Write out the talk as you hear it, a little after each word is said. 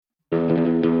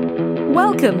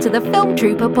Welcome to the Film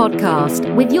Trooper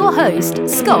podcast with your host,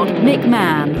 Scott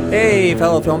McMahon. Hey,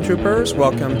 fellow Film Troopers.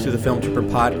 Welcome to the Film Trooper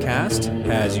podcast.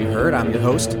 As you heard, I'm your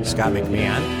host, Scott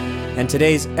McMahon. And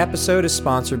today's episode is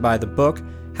sponsored by the book,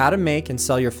 How to Make and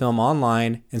Sell Your Film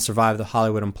Online and Survive the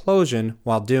Hollywood Implosion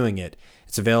While Doing It.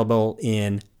 It's available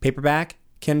in paperback,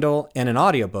 Kindle, and an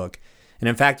audiobook. And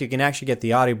in fact, you can actually get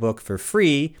the audiobook for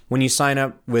free when you sign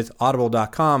up with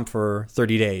audible.com for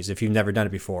 30 days if you've never done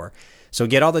it before. So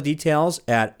get all the details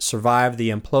at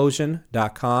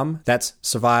survivetheimplosion.com. That's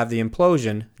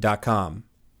survivetheimplosion.com.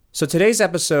 So today's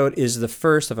episode is the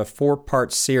first of a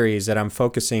 4-part series that I'm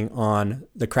focusing on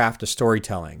the craft of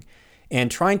storytelling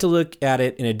and trying to look at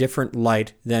it in a different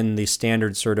light than the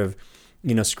standard sort of,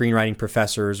 screenwriting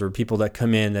professors or people that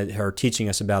come in that are teaching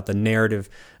us about the narrative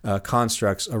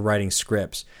constructs of writing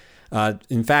scripts.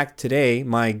 In fact, today,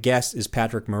 my guest is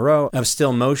Patrick Moreau of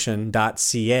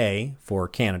StillMotion.ca for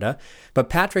Canada.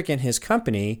 But Patrick and his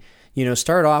company,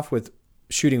 started off with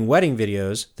shooting wedding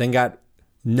videos, then got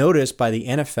noticed by the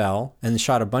NFL and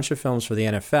shot a bunch of films for the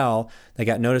NFL that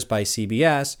got noticed by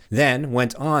CBS, then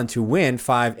went on to win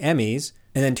 5 Emmys,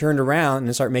 and then turned around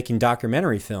and started making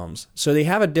documentary films. So they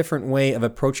have a different way of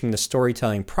approaching the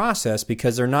storytelling process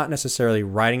because they're not necessarily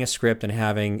writing a script and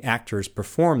having actors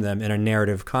perform them in a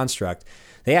narrative construct.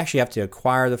 They actually have to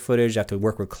acquire the footage, have to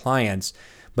work with clients,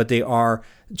 but they are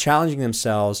challenging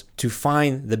themselves to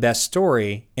find the best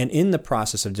story. And in the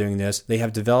process of doing this, they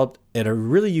have developed a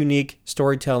really unique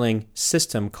storytelling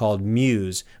system called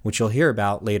Muse, which you'll hear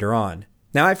about later on.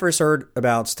 Now, I first heard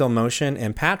about StillMotion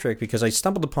and Patrick because I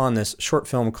stumbled upon this short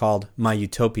film called My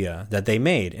Utopia that they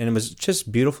made, and it was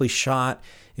just beautifully shot.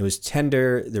 It was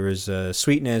tender. There was a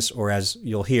sweetness, or as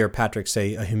you'll hear Patrick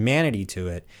say, a humanity to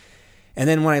it. And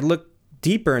then when I looked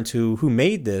deeper into who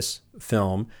made this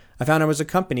film, I found it was a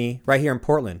company right here in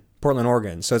Portland,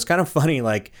 Oregon. So it's kind of funny,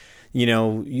 you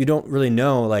don't really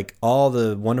know, all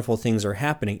the wonderful things are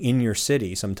happening in your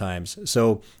city sometimes.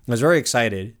 So I was very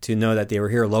excited to know that they were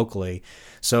here locally.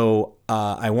 So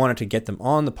I wanted to get them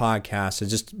on the podcast to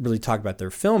just really talk about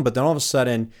their film. But then all of a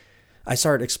sudden, I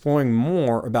started exploring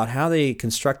more about how they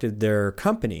constructed their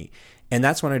company. And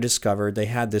that's when I discovered they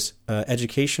had this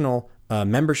educational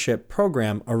membership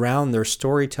program around their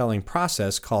storytelling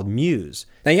process called Muse.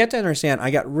 Now, you have to understand,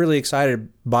 I got really excited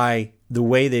by the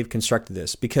way they've constructed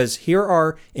this, because here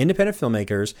are independent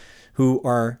filmmakers who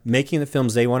are making the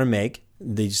films they want to make,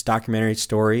 these documentary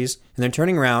stories, and they're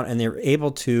turning around and they're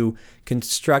able to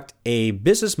construct a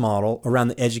business model around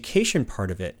the education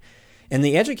part of it. And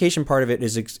the education part of it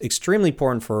is extremely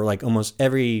important for almost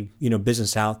every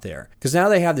business out there, because now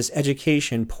they have this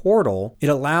education portal. It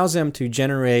allows them to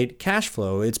generate cash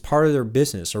flow. It's part of their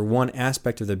business, or one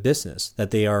aspect of their business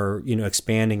that they are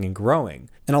expanding and growing.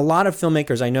 And a lot of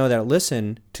filmmakers I know that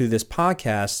listen to this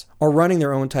podcast are running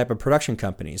their own type of production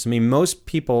companies. I mean, most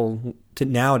people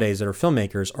nowadays that are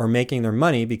filmmakers are making their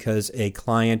money because a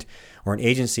client or an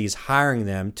agency is hiring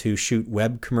them to shoot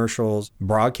web commercials,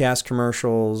 broadcast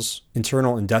commercials,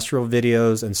 internal industrial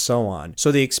videos, and so on.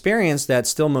 So the experience that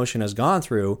StillMotion has gone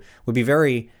through would be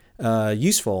very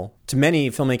useful to many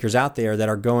filmmakers out there that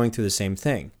are going through the same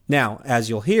thing. Now, as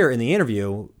you'll hear in the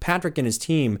interview, Patrick and his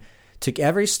team took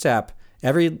every step,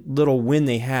 every little win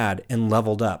they had, and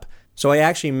leveled up. So I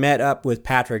actually met up with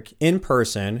Patrick in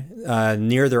person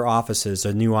near their offices,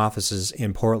 their new offices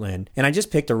in Portland. And I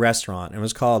just picked a restaurant. It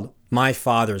was called My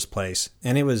Father's Place.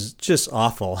 And it was just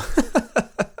awful.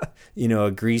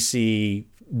 A greasy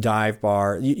dive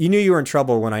bar. You knew you were in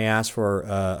trouble when I asked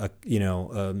for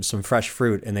some fresh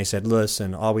fruit, and they said,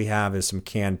 "Listen, all we have is some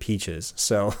canned peaches."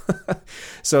 So,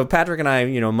 so Patrick and I,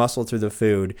 muscled through the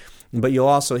food. But you'll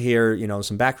also hear,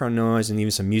 some background noise and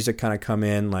even some music kind of come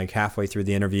in halfway through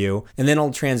the interview, and then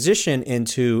I'll transition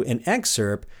into an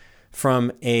excerpt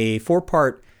from a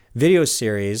 4-part video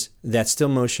series that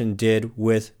StillMotion did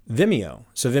with Vimeo.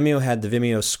 So Vimeo had the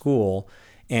Vimeo School,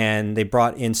 and they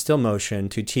brought in StillMotion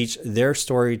to teach their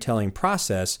storytelling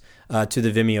process to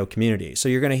the Vimeo community. So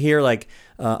you're going to hear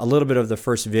a little bit of the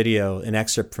first video, an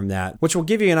excerpt from that, which will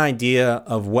give you an idea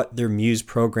of what their Muse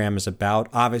program is about.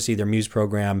 Obviously, their Muse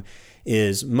program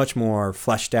is much more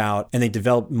fleshed out, and they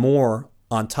developed more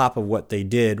on top of what they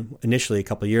did initially a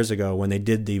couple of years ago when they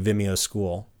did the Vimeo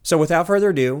School. So without further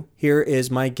ado, here is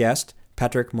my guest,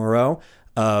 Patrick Moreau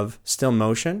of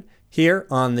StillMotion, here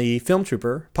on the Film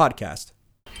Trooper podcast.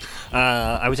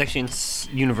 I was actually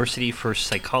in university for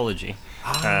psychology,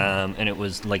 and it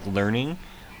was learning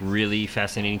really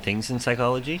fascinating things in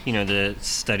psychology. You know, the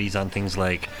studies on things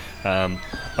like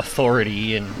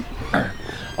authority and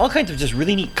all kinds of just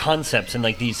really neat concepts, and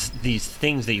like these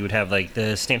things that you would have, like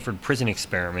the Stanford prison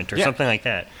experiment or something like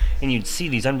that. And you'd see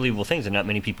these unbelievable things that not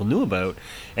many people knew about.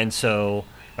 And so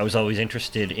I was always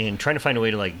interested in trying to find a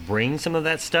way to like bring some of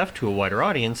that stuff to a wider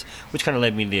audience, which kind of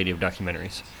led me to the idea of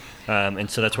documentaries. And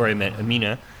so that's where I met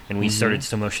Amina, and we started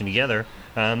StillMotion together.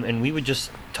 And we would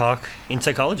just talk in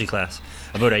psychology class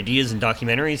about ideas and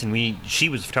documentaries, and she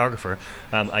was a photographer.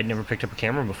 I'd never picked up a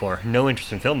camera before, no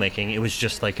interest in filmmaking. It was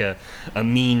just like a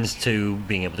means to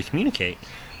being able to communicate.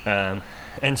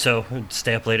 And so I'd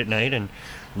stay up late at night and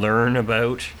learn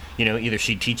about, you know, either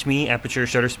she'd teach me aperture,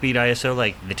 shutter speed, ISO,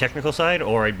 like the technical side,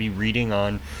 or I'd be reading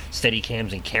on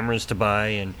Steadicams and cameras to buy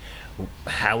and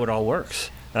how it all works.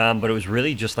 But it was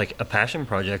really just like a passion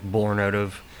project born out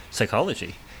of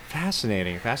psychology.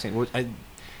 Fascinating. Well,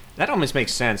 that almost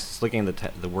makes sense looking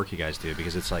at the work you guys do,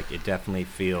 because it's like it definitely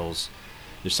feels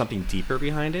there's something deeper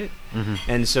behind it.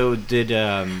 And so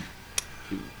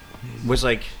was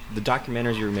like the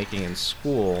documentaries you were making in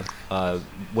school,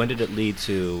 when did it lead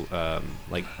to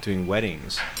like doing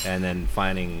weddings and then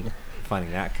finding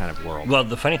that kind of world? Well,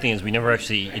 the funny thing is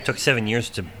it took 7 years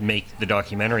to make the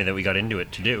documentary that we got into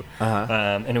it to do.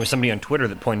 And it was somebody on Twitter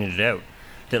that pointed it out.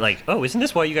 That like, oh, isn't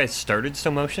this why you guys started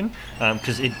StillMotion?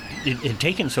 Because it had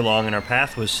taken so long and our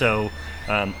path was so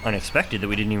unexpected that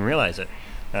we didn't even realize it.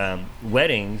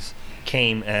 Weddings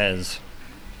came as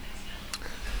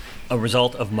a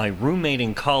result of my roommate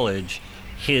in college.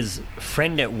 His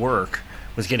friend at work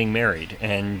was getting married,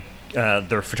 and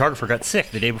their photographer got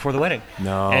sick the day before the wedding.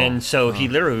 No. And so he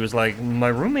literally was like, my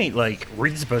roommate like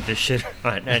reads about this shit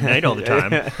at night all the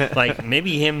time. Like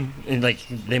maybe him, and like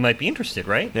they might be interested,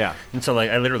 right? Yeah. And so like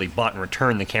I literally bought and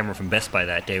returned the camera from Best Buy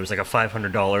that day. It was like a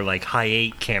 $500 like high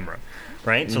 8 camera,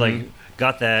 right? So like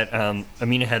got that.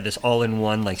 Amina had this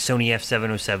all-in-one like Sony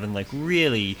F707, like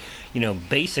really, you know,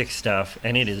 basic stuff,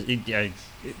 and it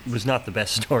was not the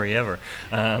best story ever.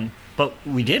 But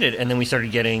we did it, and then we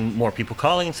started getting more people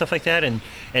calling and stuff like that, and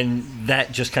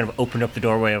that just kind of opened up the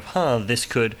doorway of, this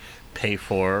could pay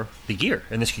for the gear,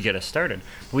 and this could get us started.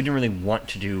 But we didn't really want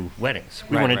to do weddings.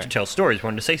 We wanted to tell stories, we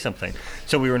wanted to say something.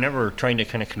 So we were never trying to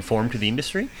kind of conform to the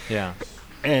industry. Yeah.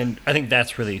 And I think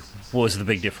that's really what was the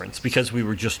big difference, because we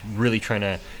were just really trying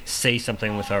to say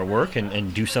something with our work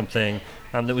and do something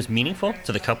that was meaningful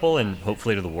to the couple and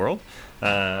hopefully to the world.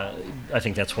 I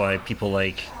think that's why people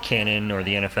like Canon or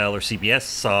the NFL or CBS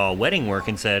saw wedding work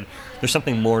and said, there's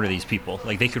something more to these people.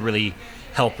 Like they could really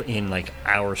help in like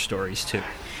our stories too.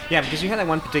 Yeah, because you had that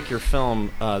one particular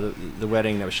film, the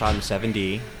wedding that was shot in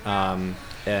 7D,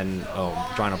 and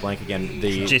drawing a blank again.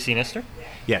 J.C. Nestor?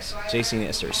 Yes, J.C.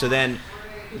 Nestor. So then,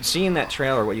 seeing that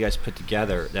trailer, what you guys put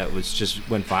together, that was just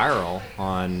went viral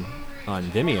on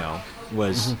Vimeo,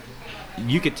 was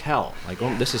you could tell like,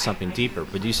 oh, this is something deeper.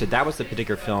 But you said that was the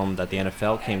particular film that the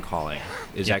NFL came calling.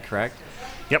 Is that correct?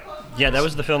 Yep. Yeah, that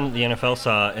was the film the NFL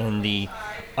saw, and the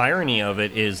irony of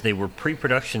it is they were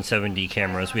pre-production 7D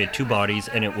cameras. We had 2 bodies,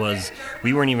 and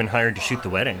we weren't even hired to shoot the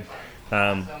wedding.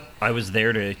 I was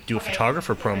there to do a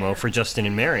photographer promo for Justin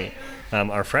and Mary,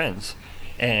 our friends.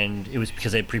 And it was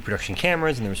because they had pre-production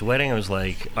cameras and there was a wedding.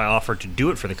 I offered to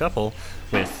do it for the couple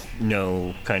with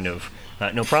no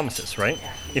promises, right?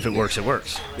 If it works, it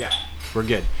works. Yeah, we're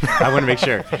good. I want to make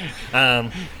sure.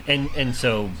 And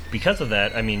so because of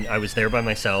that, I mean, I was there by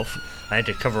myself. I had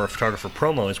to cover a photographer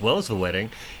promo as well as the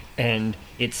wedding. And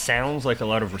it sounds like a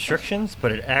lot of restrictions,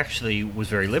 but it actually was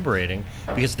very liberating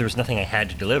because there was nothing I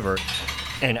had to deliver.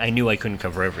 And I knew I couldn't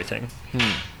cover everything.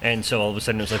 And so all of a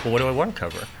sudden it was like, well, what do I want to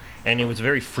cover? And it was a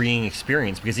very freeing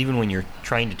experience because even when you're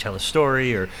trying to tell a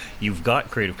story or you've got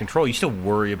creative control, you still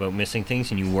worry about missing things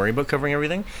and you worry about covering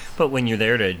everything. But when you're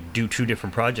there to do 2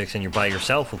 different projects and you're by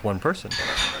yourself with one person,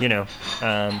 you know,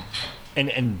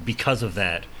 and because of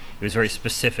that, it was very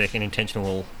specific and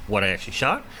intentional what I actually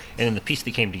shot. And then the piece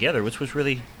that came together, which was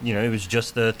really, you know, it was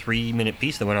just the 3-minute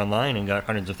piece that went online and got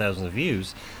hundreds of thousands of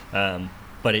views.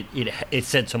 But it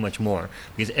said so much more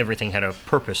because everything had a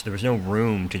purpose. There was no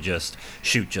room to just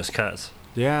shoot just 'cause.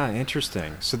 Yeah,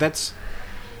 interesting. So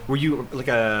were you like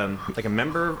a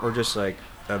member or just like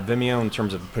a Vimeo in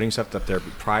terms of putting stuff up there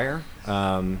prior?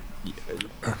 I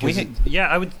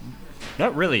would,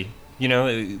 not really. You know,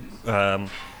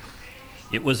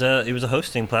 it was a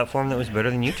hosting platform that was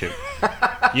better than YouTube.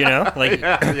 You know, like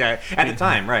yeah, at the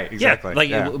time, right? Exactly.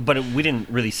 But we didn't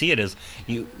really see it as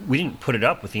we didn't put it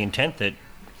up with the intent that.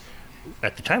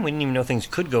 At the time, we didn't even know things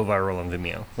could go viral on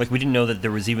Vimeo. Like, we didn't know that there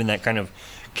was even that kind of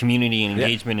community and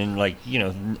engagement, and like, you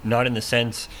know, not in the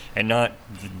sense, and not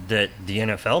that the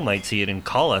NFL might see it and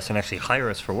call us and actually hire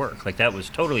us for work. Like, that was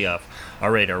totally off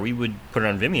our radar. We would put it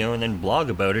on Vimeo and then blog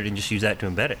about it and just use that to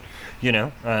embed it, you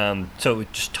know. So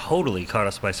it just totally caught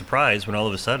us by surprise when all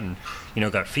of a sudden, you know,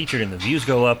 it got featured and the views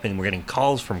go up and we're getting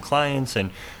calls from clients,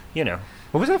 and, you know.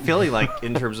 What was that feeling like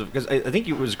in terms of, because I think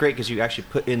it was great because you actually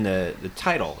put in the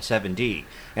title 7D,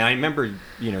 and I remember,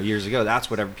 you know, years ago that's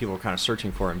what people were kind of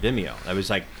searching for in Vimeo. I was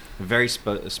like very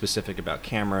specific about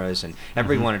cameras, and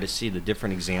everybody wanted to see the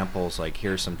different examples, like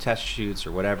here's some test shoots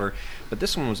or whatever. But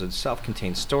this one was a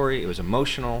self-contained story. It was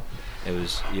emotional. It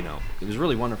was, you know, it was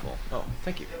really wonderful. Oh,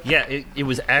 thank you. Yeah, it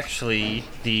was actually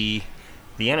the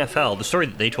NFL. The story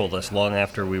that they told us long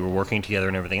after we were working together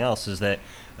and everything else is that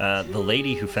the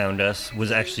lady who found us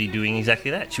was actually doing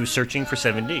exactly that. She was searching for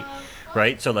 7D,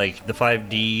 right? So like the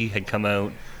 5D had come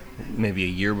out maybe a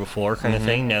year before, kind of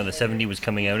thing. Now the 7D was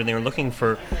coming out, and they were looking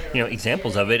for, you know,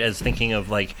 examples of it, as thinking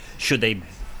of like, should they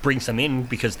bring some in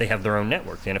because they have their own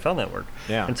network, the NFL network.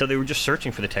 Yeah. And so they were just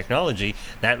searching for the technology.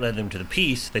 That led them to the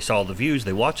piece. They saw all the views,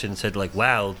 they watched it and said like,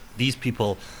 wow, these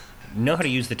people know how to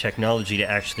use the technology to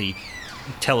actually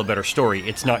tell a better story.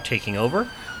 It's not taking over,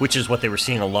 which is what they were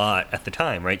seeing a lot at the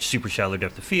time, right? Super shallow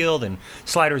depth of field and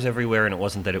sliders everywhere, and it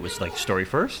wasn't that it was like story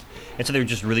first. And so they were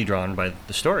just really drawn by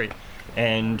the story.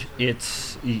 And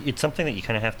it's something that you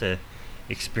kind of have to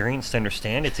experience to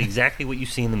understand. It's exactly what you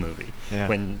see in the movie. Yeah.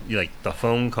 When you, like, the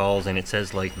phone calls and it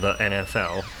says like the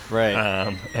NFL. Right.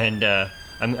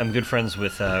 I'm good friends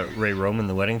with Ray Roman,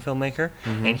 the wedding filmmaker,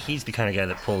 and he's the kind of guy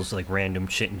that pulls like random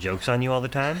shit and jokes on you all the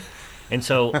time. And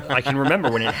so I can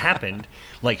remember when it happened,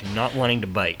 like, not wanting to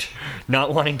bite,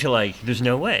 not wanting to, like, there's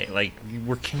no way. Like,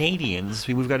 we're Canadians.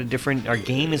 We've got a different, our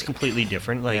game is completely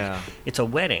different. Like, It's a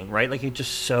wedding, right? Like, it's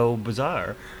just so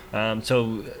bizarre.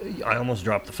 So I almost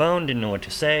dropped the phone, didn't know what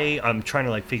to say. I'm trying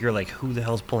to, like, figure, like, who the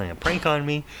hell's pulling a prank on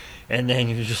me? And then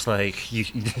you're just like,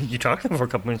 you talk to them for a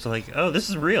couple minutes, like, oh, this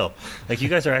is real. Like, you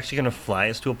guys are actually going to fly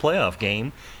us to a playoff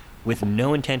game with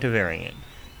no intent of airing it.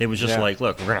 It was just like,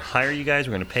 look, we're going to hire you guys,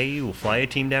 we're going to pay you, we'll fly a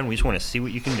team down, we just want to see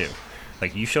what you can do.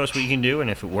 Like, you show us what you can do, and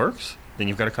if it works, then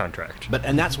you've got a contract.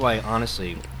 And that's why,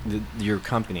 honestly, your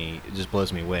company just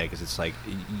blows me away, because it's like,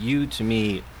 you, to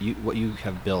me, what you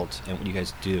have built and what you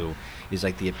guys do is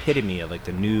like the epitome of like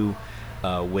the new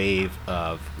wave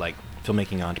of like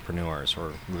filmmaking entrepreneurs, or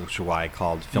which is why I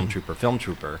called Film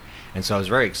Trooper. And so I was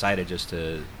very excited just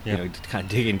to, you know, to kind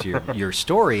of dig into your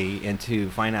story and to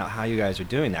find out how you guys are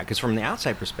doing that. Because from the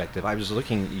outside perspective, I was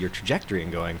looking at your trajectory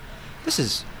and going, this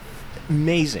is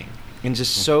amazing and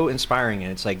just so inspiring.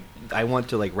 And it's like, I want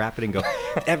to like wrap it and go,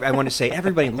 I want to say,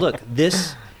 everybody, look,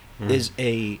 this is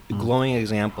a glowing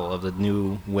example of the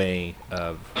new way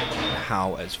of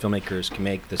how, as filmmakers, can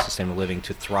make the sustainable living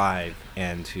to thrive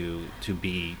and to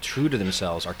be true to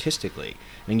themselves artistically.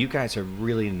 I mean, you guys have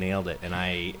really nailed it, and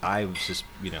I was just,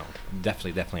 you know,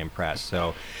 definitely impressed.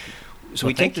 So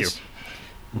we take this.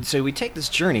 So we take this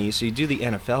journey. So you do the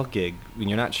NFL gig when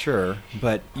you're not sure,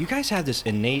 but you guys have this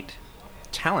innate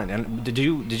talent. And did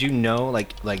you know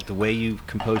like the way you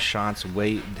compose shots?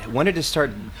 When did it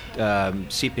start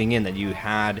seeping in that you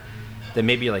had that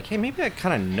maybe like, hey, maybe I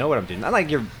kind of know what I'm doing? Not like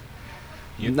you're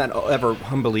not ever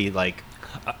humbly like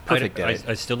perfect at it.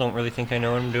 I still don't really think I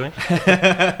know what I'm doing.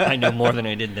 I know more than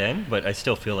I did then, but I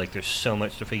still feel like there's so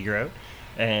much to figure out.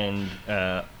 And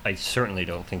I certainly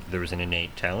don't think there was an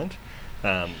innate talent.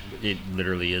 It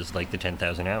literally is like the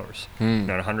 10,000 hours,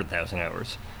 not 100,000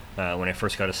 hours. When I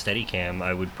first got a Steadicam,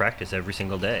 I would practice every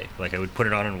single day. Like, I would put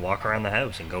it on and walk around the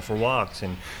house and go for walks.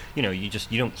 And, you know, you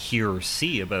don't hear or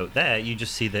see about that. You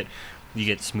just see that you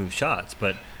get smooth shots.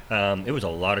 But it was a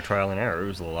lot of trial and error. It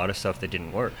was a lot of stuff that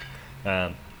didn't work.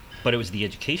 But it was the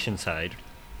education side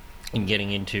and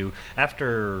getting into,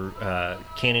 after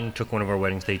Canon took one of our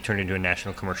weddings, they turned into a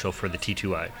national commercial for the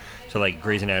T2i. So like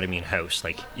Grey's Anatomy and House,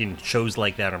 like in shows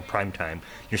like that on primetime,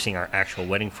 you're seeing our actual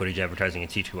wedding footage advertising a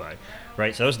T2i,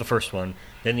 right? So that was the first one.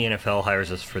 Then the NFL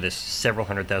hires us for this several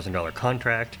 $100,000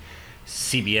 contract.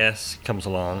 CBS comes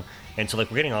along. And so like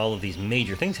we're getting all of these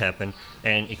major things happen,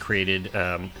 and it created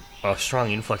a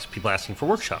strong influx of people asking for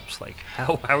workshops. Like,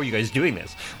 how are you guys doing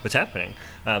this? What's happening?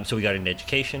 So we got into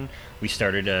education. We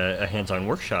started a hands-on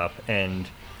workshop, and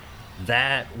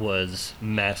that was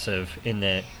massive in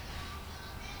that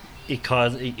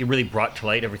it really brought to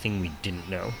light everything we didn't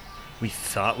know. We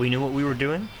thought we knew what we were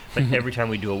doing, but every time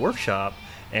we do a workshop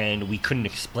and we couldn't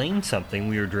explain something,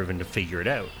 we were driven to figure it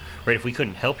out. Right? If we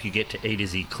couldn't help you get to A to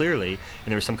Z clearly, and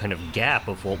there was some kind of gap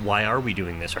of, well, why are we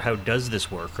doing this, or how does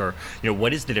this work, or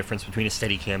what is the difference between a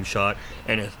Steadicam shot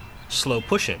and a slow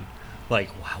push-in? Like,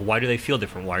 why do they feel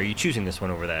different? Why are you choosing this one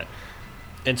over that?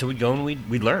 And so we'd go and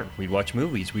we'd learn. We'd watch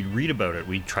movies. We'd read about it.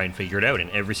 We'd try and figure it out. And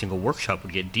every single workshop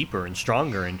would get deeper and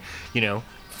stronger and,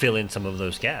 fill in some of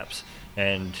those gaps.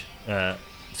 And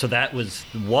so that was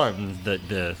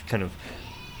the kind of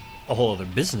a whole other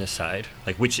business side,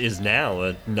 which is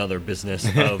now another business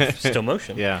of still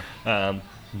motion. Yeah.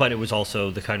 But it was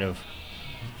also the kind of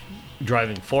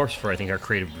driving force for, I think, our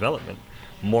creative development.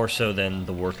 More so than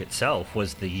the work itself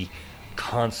was the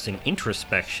constant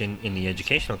introspection in the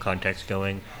educational context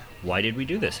going, why did we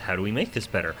do this? How do we make this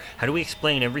better? How do we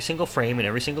explain every single frame and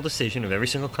every single decision of every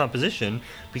single composition?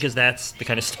 Because that's the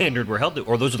kind of standard we're held to,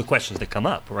 or those are the questions that come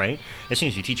up, right? As soon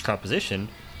as you teach composition,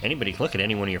 anybody can look at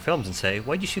any one of your films and say,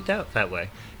 why'd you shoot that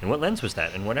way? And what lens was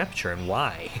that? And what aperture? And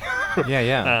why?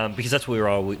 Yeah. Because that's what we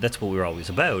were always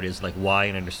about, is why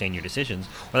and understand your decisions.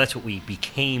 Or that's what we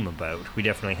became about. We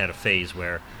definitely had a phase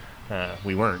where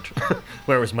we weren't,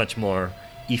 where it was much more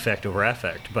effect over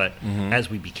affect. But as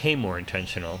we became more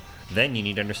intentional, then you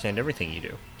need to understand everything you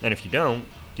do. And if you don't,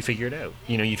 you figure it out.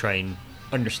 You try and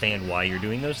understand why you're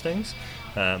doing those things.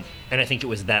 And I think it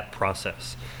was that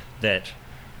process that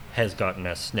has gotten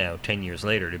us now 10 years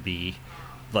later to be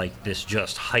this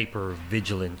just hyper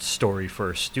vigilant story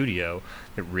first studio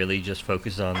that really just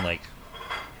focuses on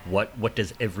what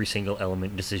does every single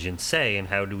element decision say, and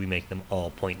how do we make them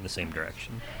all point in the same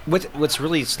direction. What's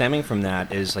really stemming from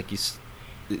that is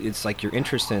it's like your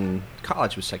interest in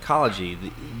college with psychology.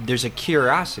 There's a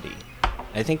curiosity.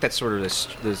 I think that's sort of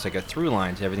there's a through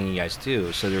line to everything you guys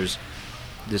do. So there's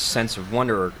this sense of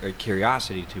wonder or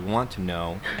curiosity to want to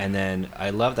know. And then I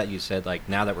love that you said,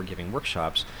 now that we're giving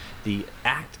workshops, the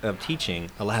act of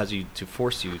teaching allows you to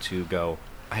force you to go,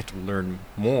 I have to learn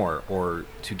more or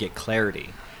to get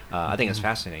clarity. I think it's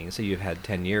fascinating. So you've had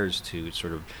 10 years to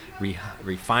sort of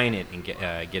refine it and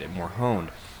get it more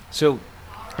honed. So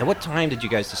at what time did you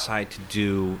guys decide to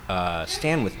do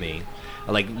Stand With Me?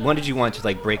 When did you want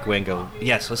to break away and go,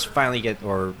 yes, let's finally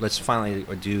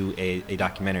do a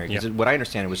documentary? Because what I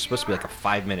understand, it was supposed to be a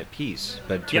 5-minute piece,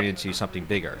 but turned into something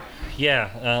bigger.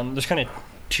 Yeah, there's kind of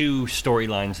two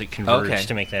storylines that converged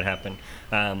to make that happen.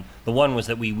 The one was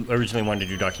that we originally wanted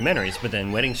to do documentaries, but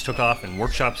then weddings took off and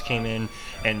workshops came in,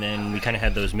 and then we kind of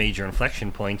had those major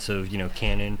inflection points of,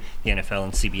 Canon, the NFL,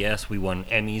 and CBS. We won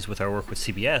Emmys with our work with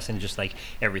CBS, and just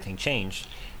everything changed.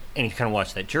 And you kind of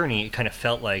watch that journey, it kind of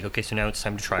felt okay, so now it's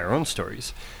time to try our own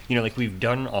stories. We've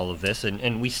done all of this,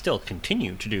 and we still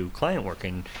continue to do client work,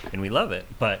 and we love it.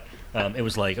 But it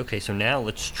was okay, so now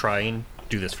let's try and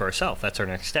do this for ourselves. That's our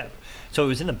next step. So it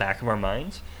was in the back of our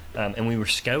minds, and we were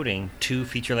scouting 2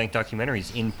 feature-length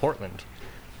documentaries in Portland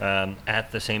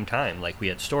at the same time. We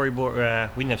had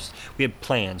storyboard, we had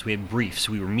plans, we had briefs,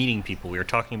 we were meeting people, we were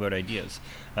talking about ideas.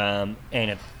 And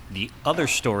at the other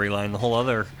storyline, the whole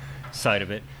other side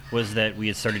of it, was that we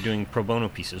had started doing pro bono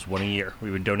pieces, 1 a year. We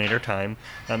would donate our time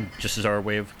just as our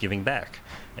way of giving back.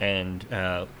 And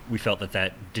we felt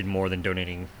that did more than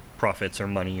donating profits or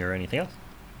money or anything else.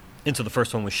 And so the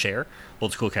first one was Share,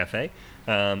 Old School Cafe.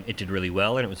 It did really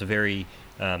well, and it was a very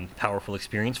powerful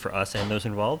experience for us and those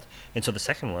involved. And so the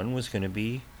second one was going to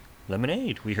be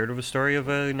Lemonade. We heard of a story of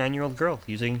a 9-year-old girl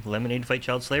using lemonade to fight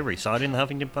child slavery. Saw it in the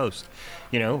Huffington Post.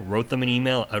 Wrote them an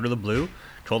email out of the blue,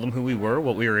 told them who we were,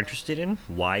 what we were interested in,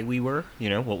 why we were,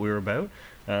 what we were about.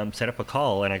 Set up a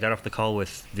call, and I got off the call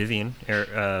with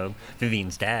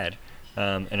Vivian's dad.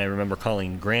 And I remember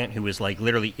calling Grant, who was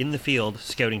literally in the field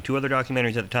scouting 2 other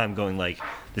documentaries at the time, going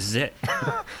this is it.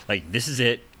 This is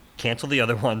it. Cancel the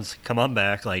other ones. Come on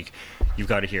back. You've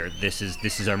got to hear it. This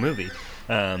is our movie.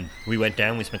 We went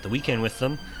down. We spent the weekend with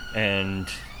them, and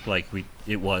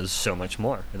it was so much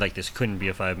more. This couldn't be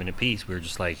a 5-minute piece. We were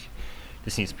just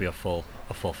this needs to be a full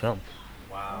film.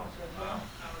 Wow.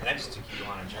 And that just took you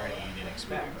on a journey you didn't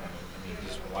expect. I mean,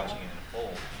 just watching it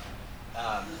unfold.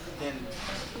 Then,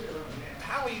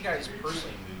 how will you guys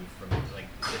personally move from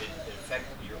did it affect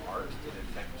your art? Did it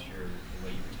affect the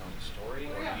way you were telling the story?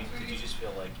 Or did you just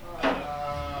feel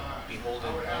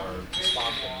beholden or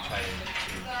responsible to try to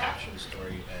capture the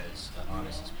story as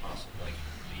honest as possible?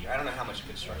 I don't know how much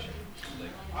construction.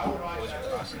 What was your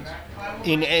process?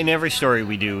 In every story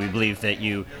we do, we believe that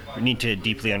you need to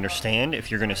deeply understand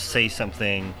if you're going to say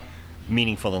something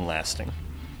meaningful and lasting.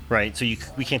 Right, so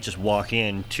we can't just walk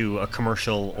into a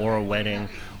commercial or a wedding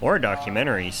or a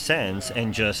documentary sense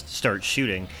and just start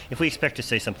shooting if we expect to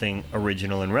say something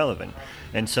original and relevant.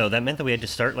 And so that meant that we had to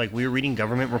start, we were reading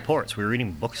government reports, we were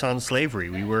reading books on slavery,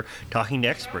 we were talking to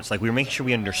experts, we were making sure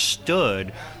we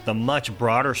understood the much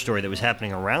broader story that was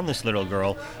happening around this little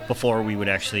girl before we would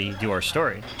actually do our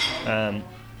story.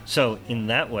 So in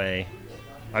that way,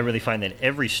 I really find that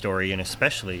every story, and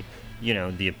especially,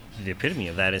 the epitome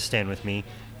of that is Stand With Me,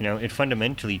 it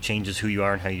fundamentally changes who you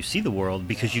are and how you see the world,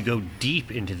 because you go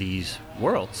deep into these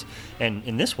worlds. And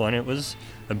in this one, it was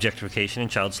objectification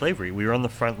and child slavery. We were on the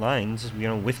front lines,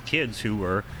 with kids who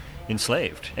were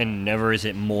enslaved. And never is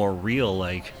it more real,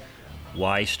 like,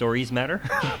 why stories matter,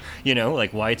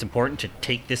 like why it's important to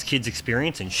take this kid's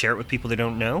experience and share it with people they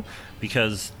don't know,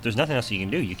 because there's nothing else you can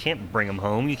do. You can't bring him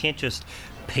home. You can't just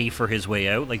pay for his way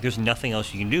out. Like, there's nothing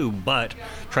else you can do but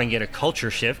try and get a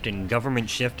culture shift and government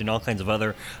shift and all kinds of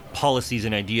other policies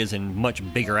and ideas and much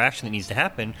bigger action that needs to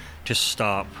happen to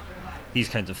stop these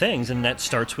kinds of things. And that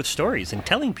starts with stories and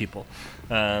telling people.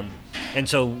 And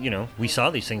so, we saw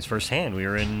these things firsthand. We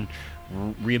were in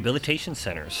rehabilitation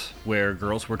centers where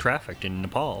girls were trafficked in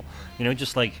Nepal,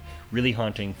 just like really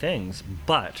haunting things.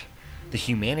 But the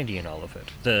humanity in all of it,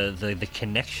 the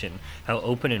connection, how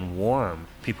open and warm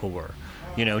people were,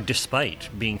 despite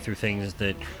being through things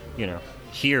that,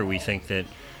 here we think that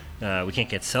we can't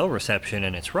get cell reception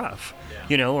and it's rough,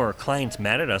 or clients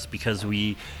mad at us because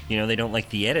we, they don't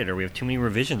like the edit, or we have too many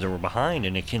revisions, or we're behind,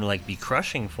 and it can like be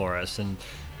crushing for us. And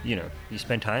you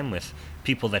spend time with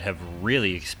people that have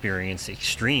really experienced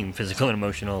extreme physical and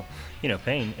emotional,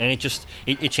 pain, and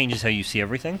it changes how you see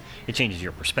everything. It changes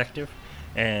your perspective,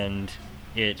 and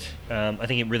I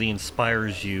think it really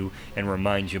inspires you and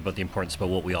reminds you about the importance about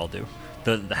what we all do,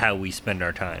 the how we spend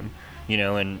our time,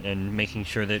 and making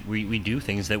sure that we do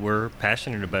things that we're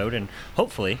passionate about, and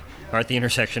hopefully are at the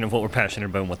intersection of what we're passionate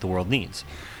about and what the world needs,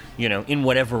 in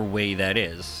whatever way that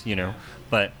is,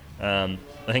 But I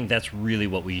think that's really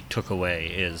what we took away,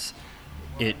 is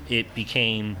it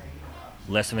became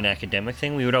less of an academic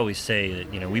thing. We would always say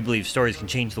that, we believe stories can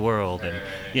change the world,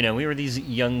 and, we were these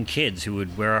young kids who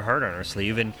would wear our heart on our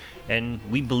sleeve, and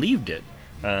we believed it.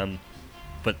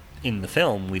 But in the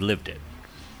film, we lived it.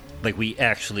 Like, we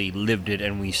actually lived it,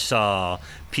 and we saw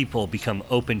people become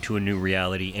open to a new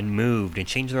reality and moved and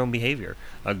changed their own behavior.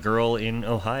 A girl in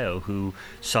Ohio who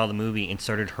saw the movie and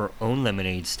started her own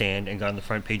lemonade stand and got on the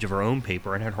front page of her own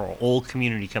paper and had her whole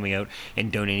community coming out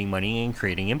and donating money and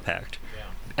creating impact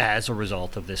as a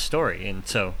result of this story. And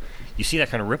so you see that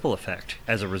kind of ripple effect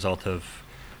as a result of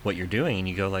what you're doing, and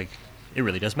you go like, it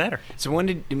really does matter. So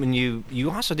when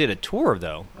you also did a tour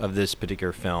though of this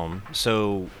particular film,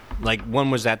 so like when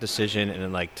was that decision, and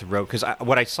then like to road, because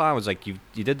what I saw was like you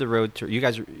did the road tour.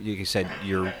 You said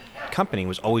your company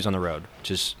was always on the road,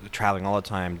 just traveling all the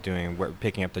time,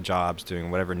 picking up the jobs, doing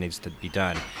whatever needs to be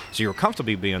done. So you were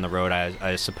comfortable being on the road,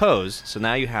 I suppose. So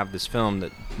now you have this film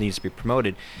that needs to be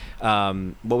promoted.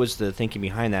 What was the thinking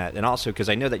behind that? And also because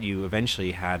I know that you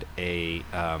eventually had a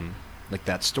like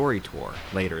that story tour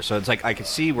later. So it's like I could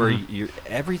see where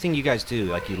everything you guys do,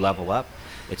 like you level up.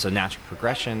 It's a natural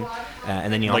progression,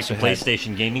 and then you like also the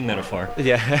PlayStation gaming metaphor.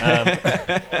 Yeah.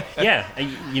 Yeah,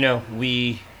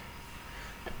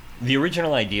 the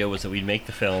original idea was that we'd make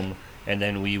the film, and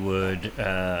then we would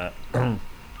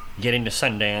get into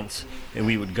Sundance, and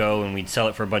we would go and we'd sell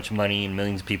it for a bunch of money, and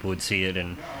millions of people would see it,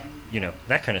 and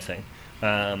that kind of thing.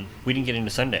 We didn't get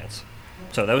into Sundance,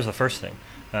 so that was the first thing.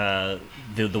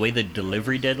 The way the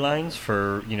delivery deadlines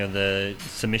for the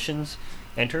submissions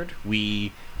entered,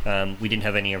 we didn't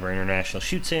have any of our international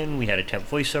shoots in. We had a temp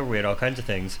voiceover. We had all kinds of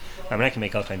things. I mean, I can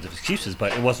make all kinds of excuses,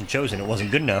 but it wasn't chosen. It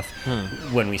wasn't good enough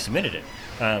when we submitted it.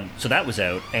 So that was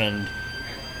out, and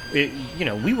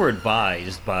we were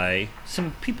advised by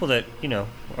some people that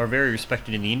are very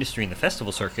respected in the industry and the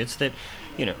festival circuits that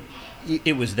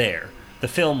it was there. The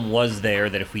film was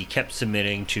there, that if we kept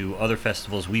submitting to other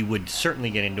festivals, we would certainly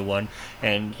get into one,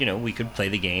 and we could play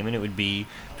the game, and it would be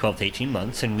 12 to 18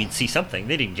 months, and we'd see something.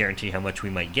 They didn't guarantee how much we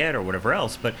might get or whatever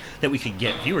else, but that we could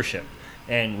get viewership.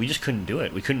 And we just couldn't do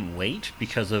it. We couldn't wait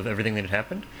because of everything that had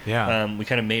happened. Yeah. We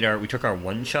kind of we took our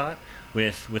one shot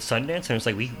with Sundance, and it was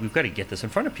like, we've got to get this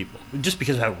in front of people, just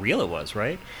because of how real it was,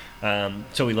 right?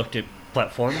 So we looked at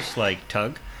platforms like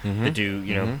Tug that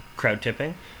do, crowd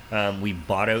tipping. We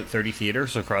bought out 30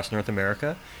 theaters across North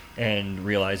America, and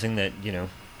realizing that,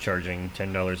 charging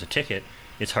 $10 a ticket,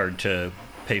 it's hard to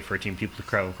pay for 18 people to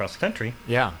travel across the country.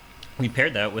 Yeah. We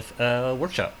paired that with a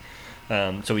workshop.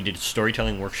 So we did a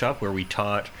storytelling workshop where we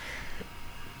taught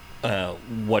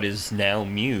what is now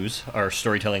Muse, our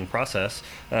storytelling process.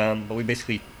 But we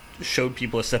basically showed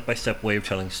people a step-by-step way of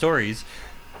telling stories,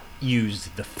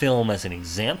 used the film as an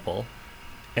example,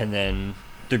 and then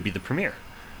there'd be the premiere.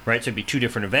 Right, so it'd be two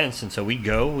different events, and so we'd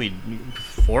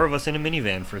 4 of us in a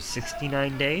minivan for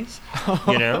 69 days,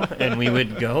 and we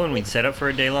would go and we'd set up for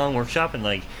a day-long workshop, and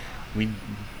we'd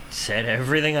set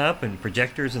everything up, and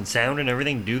projectors and sound and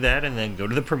everything, do that, and then go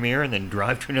to the premiere, and then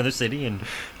drive to another city, and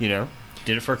did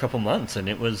it for a couple months, and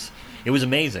it was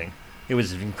amazing. It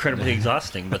was incredibly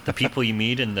exhausting, but the people you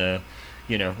meet and the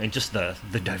and just the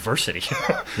diversity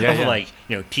Yeah, of yeah. like,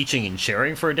 teaching and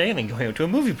sharing for a day and then going out to a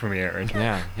movie premiere and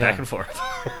back and forth.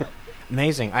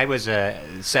 Amazing. I was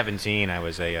 17. I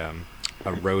was a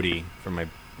roadie for my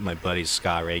buddy's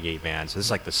ska reggae band. So this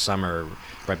is like the summer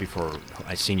right before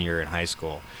my senior year in high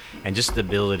school, and just the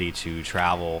ability to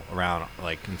travel around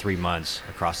like in 3 months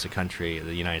across the country,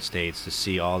 the United States, to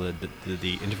see all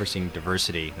the interesting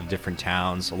diversity of different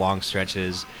towns, long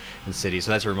stretches, and cities.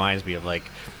 So that reminds me of like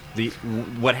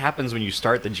what happens when you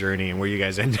start the journey and where you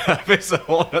guys end up is a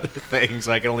whole other thing.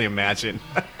 So I can only imagine.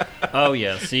 Oh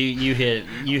yeah, so you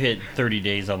hit 30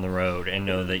 days on the road and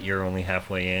know that you're only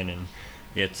halfway in, and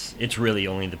it's really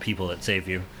only the people that save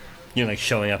you. Like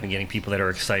showing up and getting people that are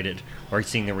excited, or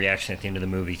seeing the reaction at the end of the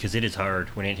movie, because it is hard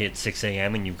when it hits 6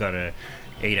 a.m. and you've got a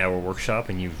 8-hour workshop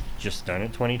and you've just done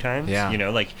it 20 times. Yeah.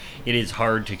 Like it is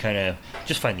hard to kind of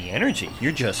just find the energy.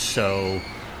 You're just so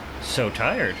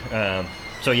tired.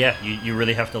 So yeah, you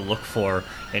really have to look for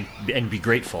and be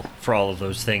grateful for all of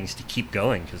those things to keep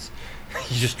going, because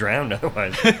you just drown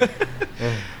otherwise.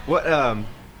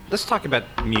 Let's talk about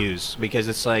Muse, because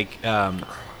it's like,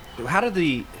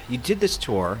 you did this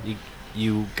tour,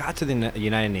 you got to the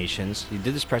United Nations, you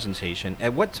did this presentation.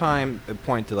 At what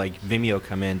point did like Vimeo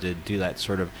come in to do that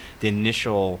sort of the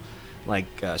initial like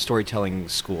storytelling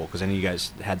school? Because I know you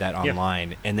guys had that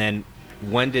online, and then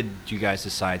when did you guys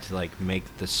decide to like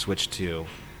make the switch to,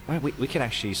 we can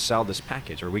actually sell this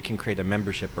package, or we can create a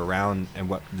membership around and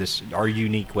our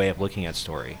unique way of looking at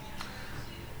story?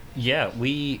 Yeah,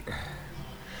 we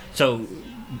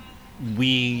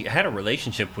had a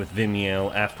relationship with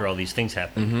Vimeo after all these things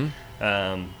happened.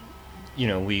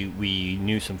 We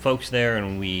knew some folks there,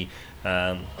 and we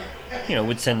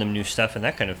would send them new stuff and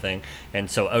that kind of thing.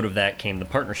 And so out of that came the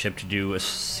partnership to do a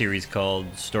series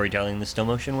called Storytelling the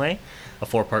StillMotion Way, a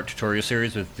 4-part tutorial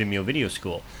series with Vimeo Video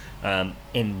School.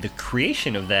 And the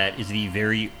creation of that is the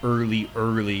very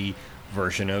early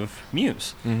version of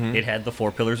Muse. It had the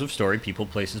 4 pillars of story: people,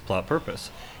 places, plot, purpose.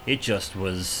 It just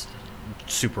was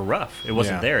super rough. It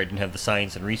wasn't there. It didn't have the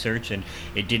science and research, and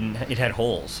it had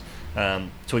holes. So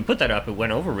we put that up. It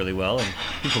went over really well, and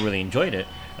people really enjoyed it.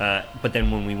 But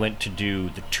then when we went to do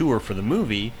the tour for the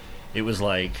movie, it was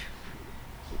like,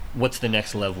 what's the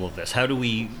next level of this? How do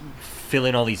we fill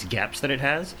in all these gaps that it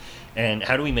has? And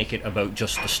how do we make it about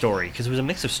just the story? Because it was a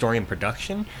mix of story and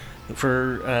production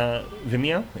for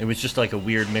Vimeo. It was just like a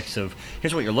weird mix of,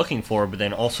 here's what you're looking for, but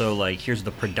then also like, here's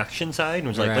the production side. And it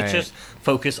was like, let's just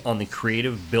focus on the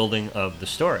creative building of the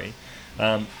story.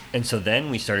 And so then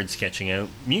we started sketching out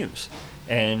Muse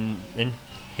and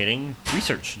hitting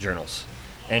research journals.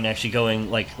 And actually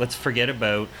going, like, let's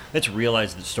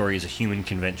realize that story is a human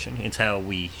convention. It's how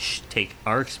we take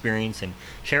our experience and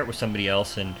share it with somebody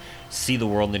else and see the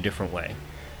world in a different way.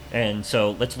 And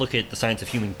so let's look at the science of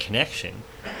human connection,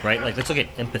 right? Like, let's look at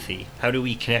empathy. How do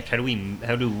we connect? How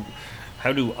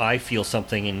do I feel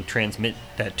something and transmit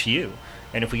that to you?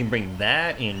 And if we can bring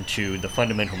that into the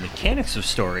fundamental mechanics of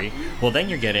story, well, then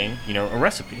you're getting, a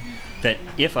recipe. That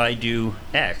if I do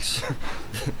X,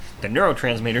 the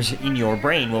neurotransmitters in your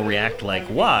brain will react like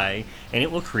Y, and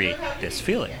it will create this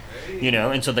feeling,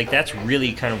 And so, like, that's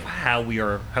really kind of how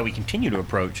we continue to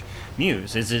approach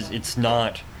Muse.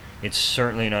 It's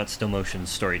certainly not StillMotion's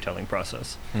storytelling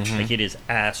process. Like, it is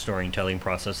a storytelling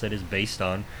process that is based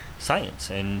on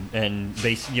science and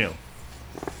based,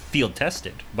 field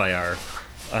tested by our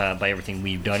by everything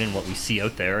we've done and what we see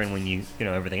out there, and when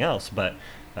everything else. But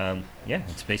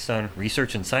it's based on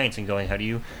research and science, and going, how do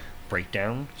you break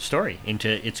down story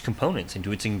into its components,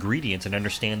 into its ingredients, and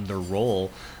understand their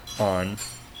role on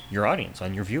your audience,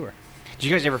 on your viewer. Do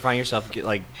you guys ever find yourself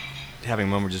having a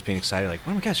moment just being excited, like,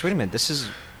 oh my gosh, wait a minute, this is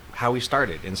how we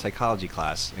started in psychology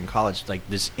class in college, like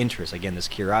this interest, again, this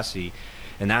curiosity,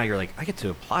 and now you're like, I get to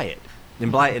apply it.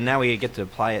 And now we get to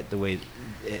apply it the way,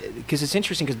 because it's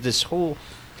interesting, because this whole,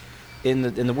 in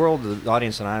the world of the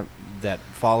audience that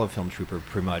follow Film Trooper,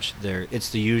 pretty much, it's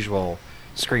the usual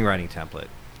screenwriting template.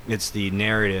 It's the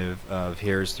narrative of,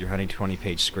 here's your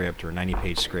 120-page script or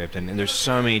 90-page script, and there's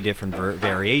so many different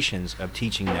variations of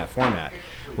teaching that format,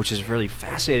 which is really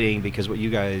fascinating, because what you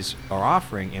guys are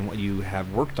offering and what you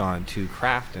have worked on to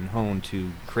craft and hone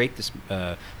to create this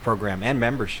program and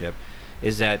membership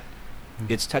is that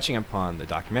it's touching upon the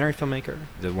documentary filmmaker,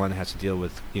 the one that has to deal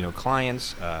with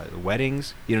clients,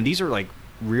 weddings. These are like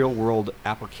real-world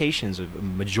applications of a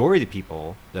majority of the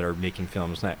people that are making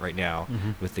films right now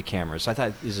with the cameras. So I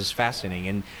thought this is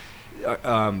fascinating.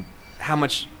 And how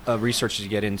much research did you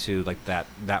get into like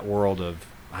that world of,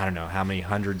 I don't know, how many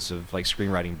hundreds of like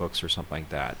screenwriting books or something like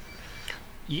that?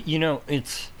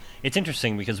 It's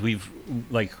interesting, because we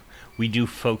do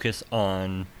focus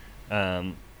on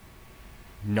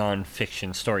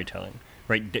nonfiction storytelling,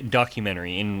 right?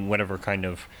 Documentary in whatever kind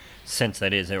of sense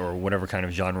that is, or whatever kind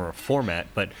of genre or format.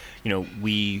 But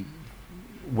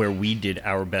where we did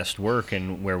our best work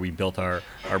and where we built our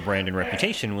brand and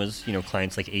reputation was,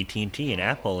 clients like AT&T and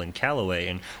Apple and Callaway,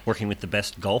 and working with the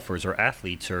best golfers or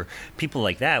athletes or people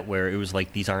like that, where it was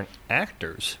like, these aren't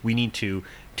actors. We need to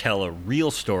tell a real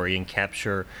story and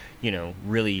capture,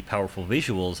 really powerful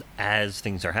visuals as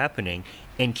things are happening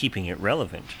and keeping it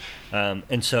relevant.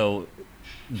 And so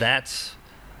that's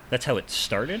how it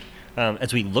started.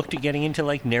 As we looked at getting into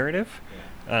like narrative,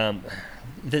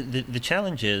 the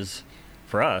challenge is,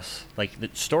 for us, like, the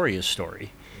story is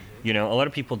story. A lot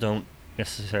of people don't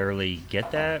necessarily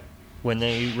get that when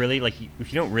they really, like,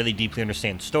 if you don't really deeply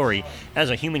understand story as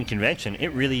a human convention, it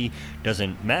really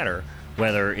doesn't matter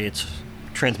whether it's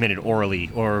transmitted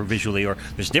orally or visually, or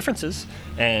there's differences,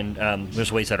 and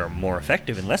there's ways that are more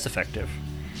effective and less effective.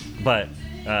 But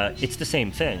it's the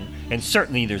same thing. And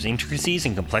certainly there's intricacies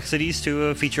and complexities to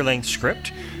a feature-length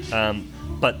script,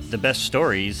 but the best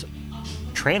stories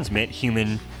transmit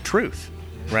human truth.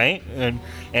 Right?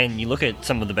 And you look at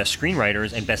some of the best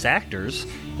screenwriters and best actors,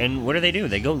 and what do?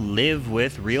 They go live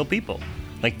with real people.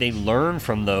 Like, they learn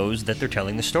from those that they're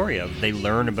telling the story of. They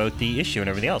learn about the issue and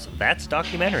everything else. That's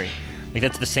documentary. Like,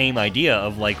 that's the same idea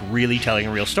of, like, really telling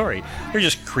a real story. They're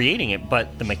just creating it,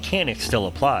 but the mechanics still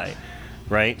apply,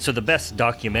 right? So the best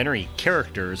documentary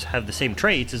characters have the same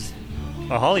traits as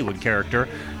a Hollywood character,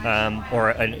 or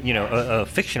a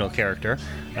fictional character,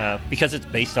 because it's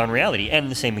based on reality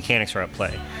and the same mechanics are at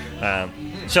play.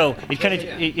 So it kind of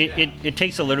it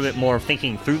takes a little bit more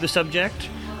thinking through the subject,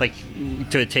 like,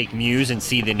 to take Muse and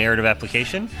see the narrative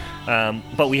application.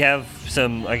 But we have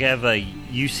I have a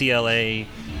UCLA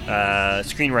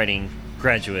screenwriting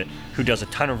graduate who does a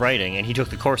ton of writing, and he took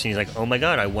the course, and he's like, oh my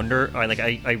god, I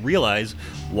realize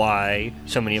why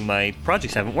so many of my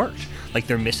projects haven't worked. Like,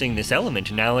 they're missing this element,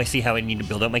 and now I see how I need to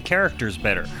build out my characters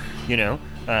better,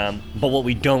 but what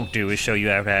we don't do is show you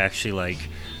how to actually, like,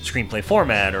 screenplay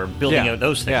format or building out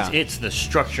those things. Yeah. It's the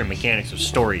structure and mechanics of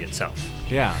story itself.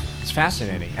 Yeah, it's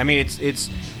fascinating. I mean, it's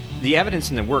the evidence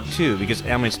in the work too, because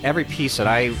it's every piece that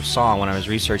I saw when I was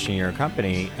researching your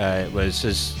company was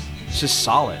just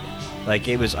solid. Like,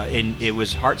 it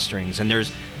was heartstrings. And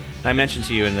I mentioned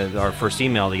to you in our first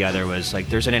email together, was like,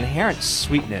 there's an inherent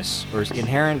sweetness or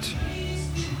inherent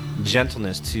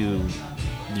gentleness to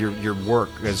your work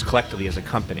as collectively as a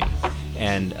company,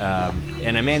 and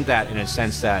I mean that in a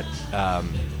sense that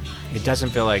it doesn't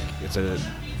feel like it's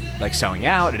like selling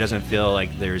out. It doesn't feel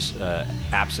like there's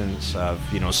absence of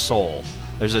soul.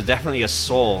 There's definitely a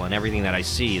soul in everything that I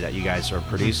see that you guys are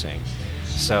producing.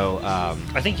 So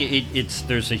I think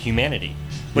there's a humanity,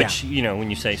 which when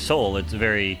you say soul, it's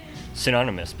very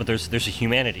synonymous. But there's a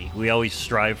humanity. We always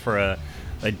strive for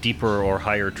a deeper or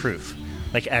higher truth,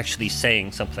 like actually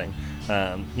saying something.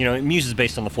 Muse is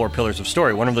based on the 4 pillars of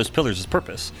story. One of those pillars is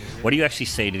purpose. What do you actually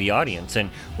say to the audience? And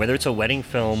whether it's a wedding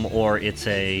film or it's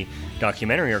a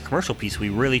documentary or a commercial piece, we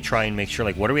really try and make sure,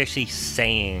 like, what are we actually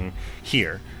saying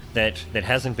here that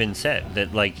hasn't been said,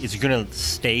 that, like, is going to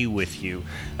stay with you?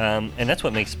 And that's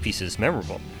what makes pieces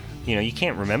memorable. You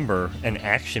can't remember an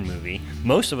action movie.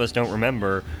 Most of us don't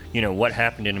remember, what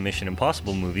happened in a Mission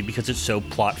Impossible movie because it's so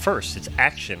plot first. It's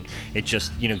action. It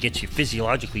just, gets you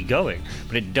physiologically going,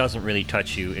 but it doesn't really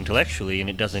touch you intellectually, and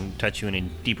it doesn't touch you in a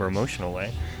deeper emotional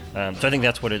way. So I think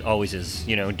that's what it always is,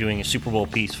 doing a Super Bowl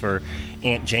piece for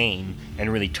Aunt Jane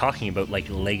and really talking about, like,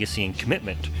 legacy and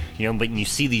commitment, but you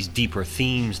see these deeper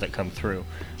themes that come through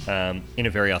in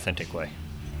a very authentic way.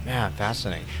 Yeah,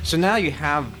 fascinating. So now you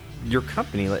have your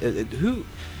company. Who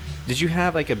did you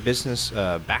have, like, a business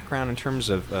background in terms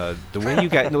of the way you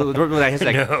guys?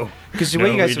 No, because the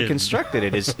way you guys have constructed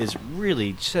it is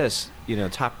really just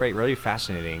top rate, really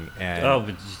fascinating. And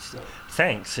but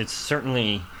thanks. It's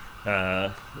certainly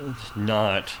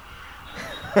not.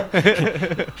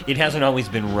 It hasn't always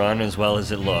been run as well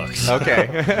as it looks.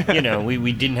 Okay.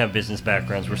 We didn't have business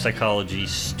backgrounds. We're psychology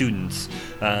students,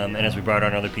 and as we brought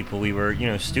on other people, we were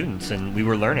students, and we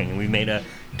were learning, and we made a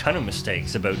ton of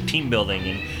mistakes about team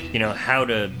building and how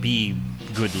to be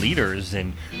good leaders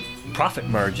and profit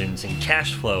margins and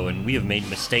cash flow, and we have made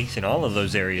mistakes in all of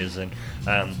those areas, and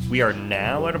we are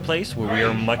now at a place where we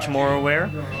are much more aware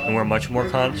and we're much more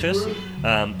conscious,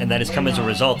 and that has come as a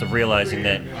result of realizing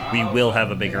that we will have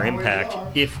a bigger impact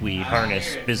if we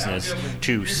harness business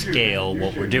to scale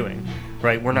what we're doing.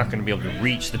 Right, we're not going to be able to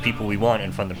reach the people we want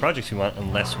and fund the projects we want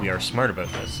unless we are smart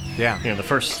about this. Yeah. The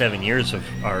first 7 years of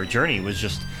our journey was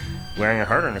just wearing our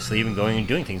heart on our sleeve and going and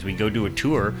doing things. We'd go do a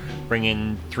tour, bring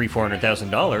in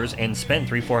 $300,000-$400,000 and spend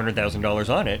 $300,000-$400,000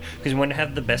 on it because we wanted to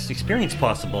have the best experience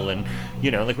possible. And,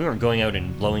 you know, like we weren't going out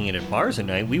and blowing it at bars at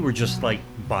night. We were just like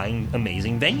buying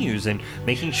amazing venues and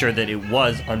making sure that it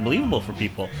was unbelievable for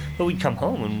people. But we'd come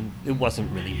home and it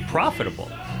wasn't really profitable.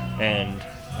 And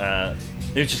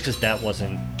it was just because that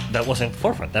wasn't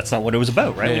forefront. That's not what it was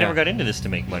about, right? Yeah. We never got into this to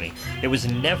make money. It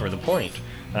was never the point.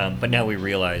 But now we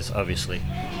realize, obviously,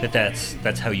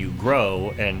 that's how you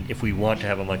grow. And if we want to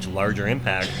have a much larger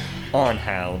impact on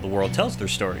how the world tells their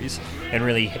stories and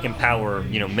really empower,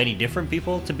 you know, many different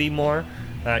people to be more,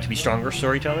 to be stronger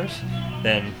storytellers,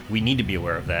 then we need to be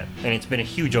aware of that. And it's been a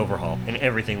huge overhaul in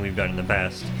everything we've done in the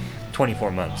past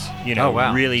 24 months. You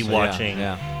know, really watching.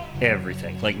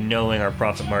 Everything, like knowing our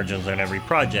profit margins on every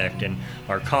project and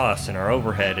our costs and our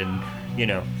overhead, and you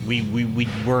know, we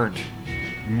weren't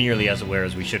nearly as aware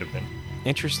as we should have been.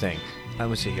 Interesting. Let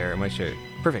me see here.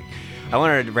 Perfect. I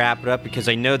wanted to wrap it up because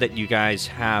I know that you guys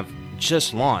have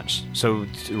just launched. So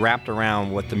wrapped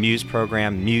around what the Muse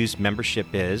program, Muse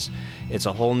membership is. It's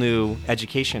a whole new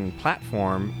education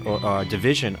platform or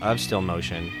division of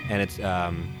StillMotion, and it's.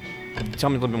 Tell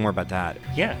me a little bit more about that.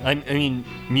 Yeah, I mean,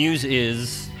 Muse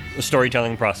is a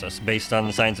storytelling process based on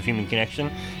the science of human connection.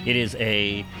 It is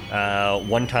a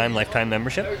one-time lifetime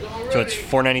membership, so it's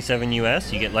 $4.97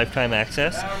 US. You get lifetime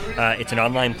access. It's an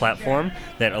online platform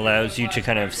that allows you to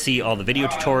kind of see all the video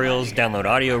tutorials, download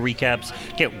audio recaps,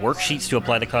 get worksheets to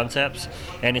apply the concepts,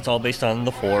 and it's all based on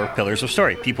the 4 pillars of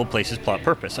story: people, places, plot,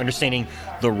 purpose. Understanding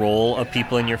the role of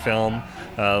people in your film,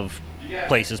 of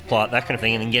places, plot, that kind of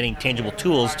thing, and then getting tangible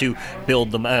tools to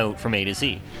build them out from A to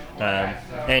Z.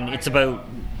 And it's about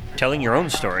telling your own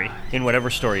story in whatever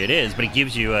story it is, but it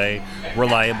gives you a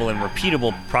reliable and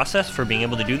repeatable process for being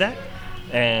able to do that.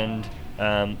 And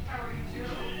but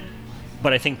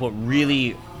I think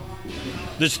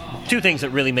there's 2 things that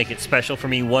really make it special for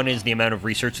me. One is the amount of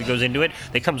research that goes into it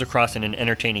that comes across in an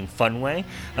entertaining, fun way,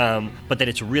 but that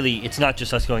it's not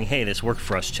just us going, hey, this worked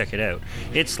for us, check it out.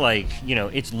 It's like, you know,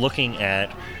 it's looking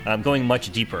at going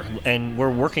much deeper, and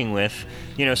we're working with,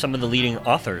 you know, some of the leading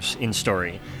authors in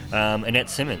story. Annette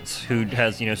Simmons, who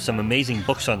has, you know, some amazing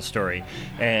books on story,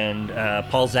 and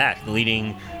Paul Zak, the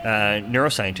leading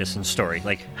neuroscientist in story,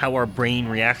 like how our brain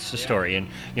reacts to story, and,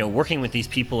 you know, working with these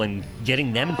people and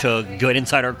getting them to go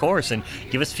inside our course and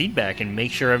give us feedback and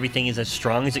make sure everything is as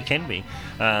strong as it can be.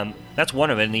 That's one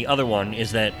of it, and the other one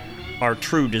is that our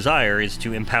true desire is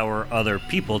to empower other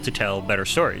people to tell better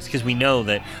stories, because we know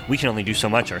that we can only do so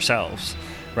much ourselves,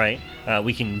 right?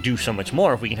 We can do so much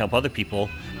more if we can help other people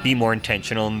be more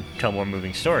intentional and tell more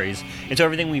moving stories. And so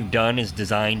everything we've done is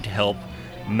designed to help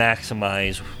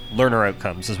maximize learner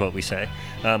outcomes, is what we say,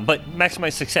 but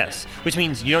maximize success, which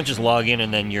means you don't just log in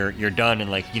and then you're done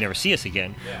and like you never see us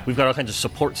again. We've got all kinds of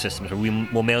support systems.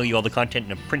 We'll mail you all the content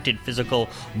in a printed physical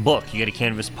book. You get a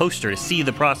canvas poster to see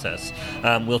the process.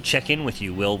 We'll check in with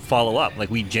you. We'll follow up. Like,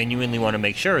 we genuinely want to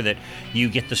make sure that you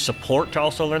get the support to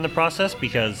also learn the process,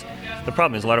 because the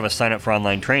problem is a lot of us sign up for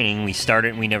online training, we start it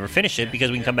and we never finish it because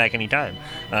we can come back anytime.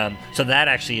 So that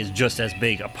actually is just as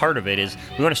big a part of it. Is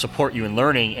we want to support you in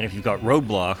learning, and if you've got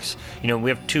roadblocks, you know,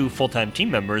 we have 2 full-time team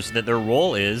members that their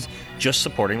role is just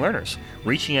supporting learners,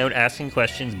 reaching out, asking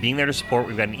questions, being there to support.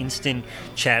 We've got an instant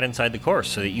chat inside the course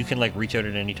so that you can like reach out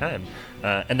at any time,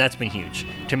 and that's been huge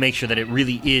to make sure that it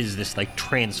really is this like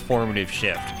transformative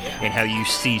shift in how you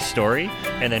see story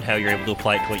and then how you're able to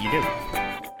apply it to what you do.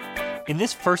 In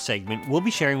this first segment, we'll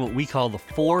be sharing what we call the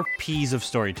 4 P's of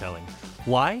storytelling.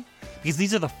 Why? Because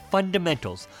these are the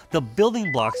fundamentals, the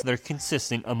building blocks that are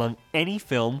consistent among any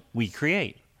film we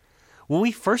create. When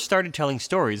we first started telling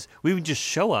stories, we would just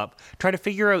show up, try to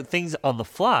figure out things on the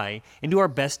fly, and do our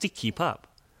best to keep up.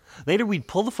 Later, we'd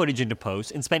pull the footage into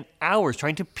post and spend hours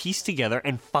trying to piece together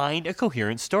and find a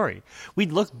coherent story.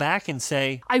 We'd look back and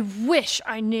say, I wish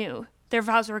I knew their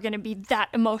vows were going to be that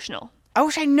emotional. I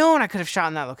wish I'd known I could have shot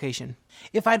in that location.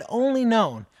 If I'd only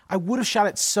known, I would have shot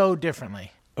it so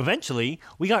differently. Eventually,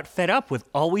 we got fed up with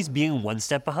always being one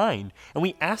step behind, and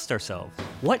we asked ourselves,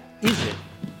 what is it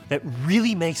that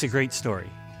really makes a great story?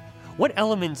 What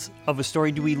elements of a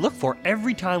story do we look for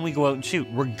every time we go out and shoot,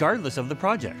 regardless of the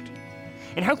project?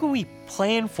 And how can we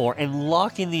plan for and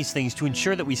lock in these things to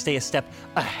ensure that we stay a step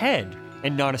ahead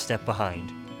and not a step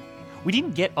behind? We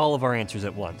didn't get all of our answers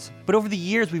at once, but over the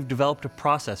years we've developed a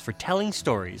process for telling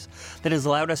stories that has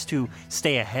allowed us to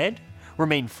stay ahead,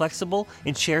 remain flexible,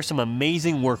 and share some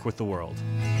amazing work with the world.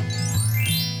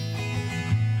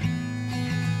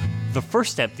 The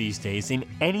first step these days in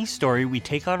any story we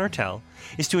take on or tell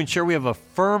is to ensure we have a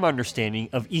firm understanding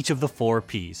of each of the 4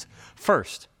 P's.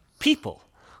 First, people.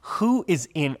 Who is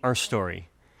in our story?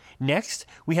 Next,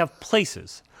 we have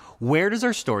places. Where does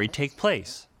our story take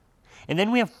place? And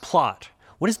then we have plot.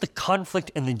 What is the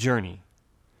conflict and the journey?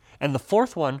 And the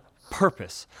fourth one,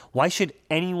 purpose. Why should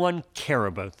anyone care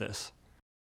about this?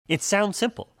 It sounds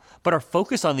simple, but our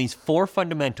focus on these 4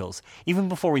 fundamentals, even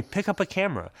before we pick up a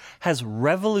camera, has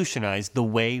revolutionized the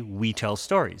way we tell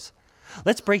stories.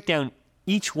 Let's break down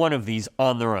each one of these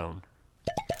on their own.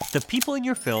 The people in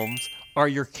your films are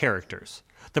your characters.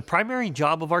 The primary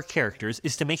job of our characters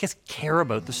is to make us care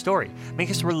about the story, make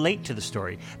us relate to the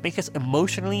story, make us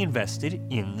emotionally invested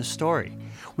in the story.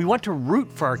 We want to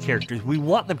root for our characters. We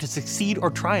want them to succeed or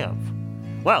triumph.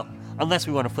 Well, unless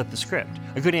we want to flip the script.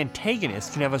 A good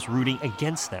antagonist can have us rooting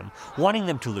against them, wanting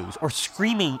them to lose, or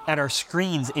screaming at our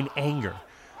screens in anger.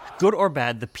 Good or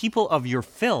bad, the people of your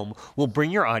film will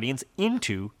bring your audience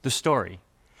into the story.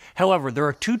 However, there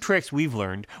are 2 tricks we've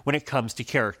learned when it comes to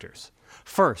characters.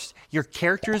 First, your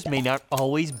characters may not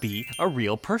always be a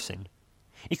real person.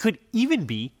 It could even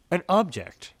be an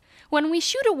object. When we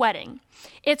shoot a wedding,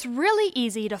 it's really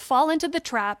easy to fall into the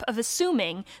trap of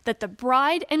assuming that the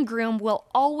bride and groom will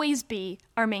always be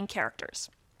our main characters.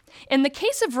 In the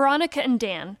case of Veronica and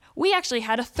Dan, we actually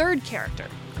had a third character,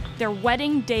 their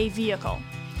wedding day vehicle.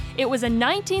 It was a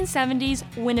 1970s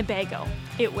Winnebago.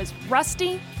 It was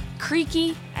rusty,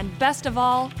 creaky, and best of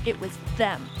all, it was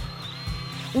them.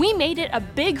 We made it a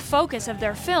big focus of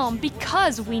their film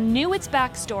because we knew its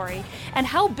backstory and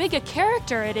how big a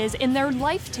character it is in their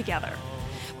life together.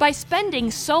 By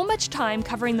spending so much time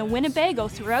covering the Winnebago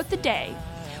throughout the day,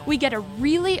 we get a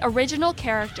really original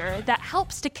character that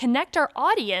helps to connect our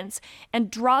audience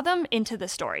and draw them into the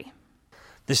story.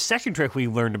 The second trick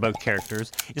we've learned about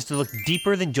characters is to look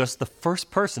deeper than just the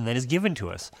first person that is given to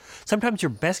us. Sometimes your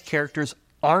best characters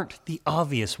aren't the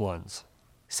obvious ones.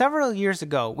 Several years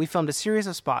ago, we filmed a series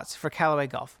of spots for Callaway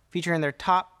Golf, featuring their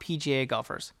top PGA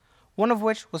golfers, one of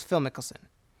which was Phil Mickelson.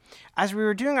 As we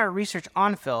were doing our research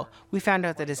on Phil, we found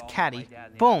out that his caddy,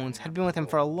 Bones, had been with him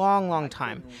for a long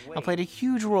time and played a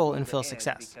huge role in Phil's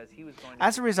success.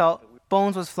 As a result,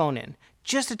 Bones was flown in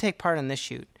just to take part in this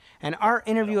shoot, and our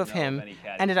interview of him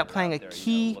ended up playing a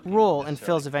key role in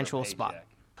Phil's eventual spot.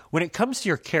 When it comes to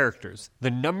your characters,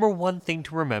 the number one thing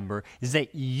to remember is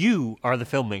that you are the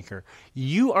filmmaker.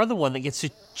 You are the one that gets to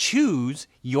choose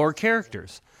your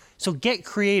characters. So get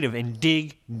creative and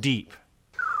dig deep.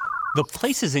 The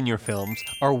places in your films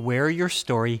are where your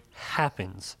story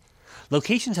happens.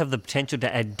 Locations have the potential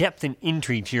to add depth and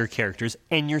intrigue to your characters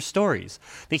and your stories.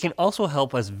 They can also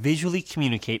help us visually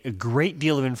communicate a great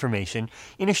deal of information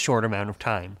in a short amount of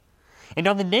time. And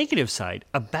on the negative side,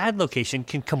 a bad location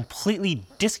can completely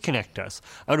disconnect us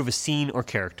out of a scene or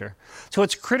character. So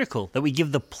it's critical that we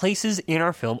give the places in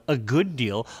our film a good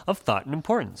deal of thought and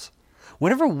importance.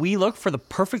 Whenever we look for the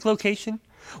perfect location,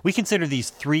 we consider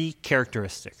these 3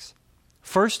 characteristics.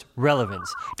 First,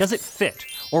 relevance. Does it fit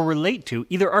or relate to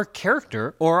either our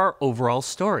character or our overall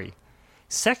story?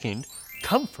 Second,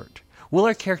 comfort. Will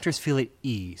our characters feel at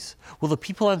ease? Will the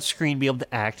people on screen be able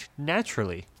to act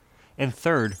naturally? And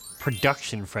third,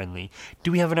 production friendly.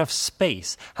 Do we have enough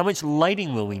space? How much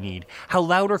lighting will we need? How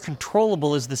loud or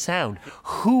controllable is the sound?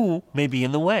 Who may be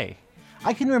in the way?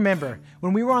 I can remember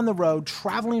when we were on the road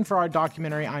traveling for our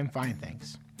documentary, I'm Fine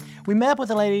Thanks. We met up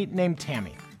with a lady named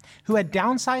Tammy, who had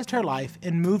downsized her life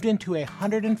and moved into a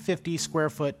 150 square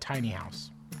foot tiny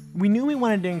house. We knew we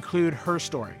wanted to include her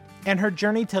story and her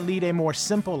journey to lead a more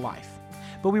simple life,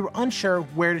 but we were unsure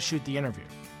where to shoot the interview.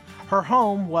 Her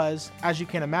home was, as you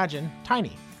can imagine,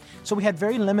 tiny, so we had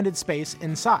very limited space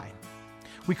inside.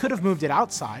 We could have moved it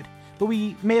outside, but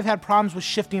we may have had problems with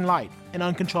shifting light and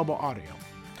uncontrollable audio.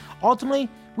 Ultimately,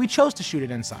 we chose to shoot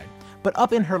it inside, but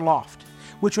up in her loft,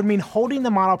 which would mean holding the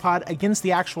monopod against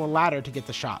the actual ladder to get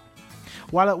the shot.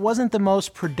 While it wasn't the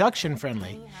most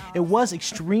production-friendly, it was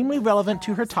extremely relevant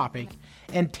to her topic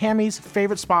and Tammy's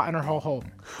favorite spot in her whole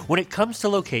home. When it comes to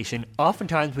location,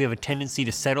 oftentimes we have a tendency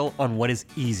to settle on what is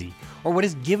easy or what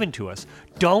is given to us.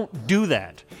 Don't do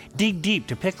that. Dig deep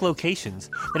to pick locations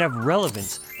that have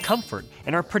relevance, comfort,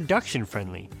 and are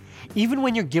production-friendly. Even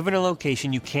when you're given a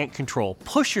location you can't control,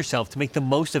 push yourself to make the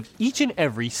most of each and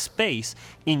every space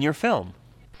in your film.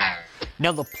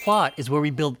 Now, the plot is where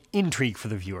we build intrigue for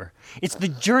the viewer. It's the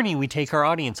journey we take our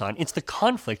audience on. It's the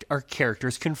conflict our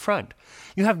characters confront.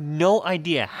 You have no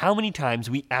idea how many times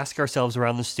we ask ourselves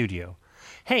around the studio,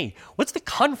 hey, what's the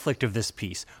conflict of this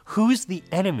piece? Who's the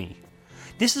enemy?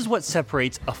 This is what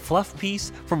separates a fluff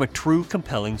piece from a true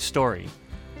compelling story.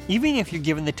 Even if you're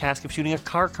given the task of shooting a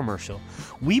car commercial,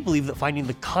 we believe that finding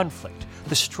the conflict,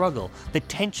 the struggle, the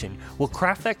tension will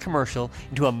craft that commercial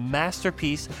into a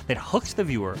masterpiece that hooks the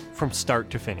viewer from start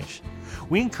to finish.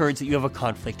 We encourage that you have a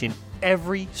conflict in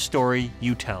every story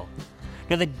you tell.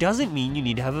 Now, that doesn't mean you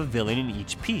need to have a villain in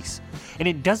each piece, and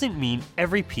it doesn't mean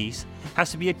every piece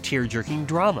has to be a tear-jerking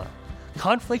drama.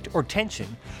 Conflict or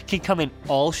tension can come in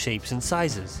all shapes and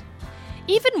sizes.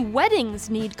 Even weddings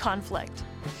need conflict.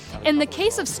 In the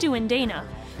case of Stu and Dana,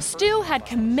 Stu had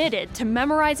committed to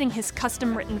memorizing his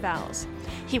custom-written vows.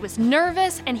 He was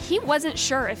nervous and he wasn't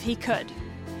sure if he could.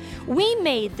 We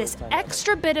made this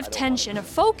extra bit of tension a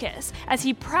focus as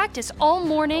he practiced all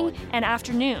morning and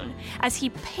afternoon. As he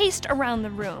paced around the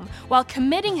room while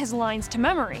committing his lines to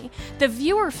memory, the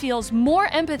viewer feels more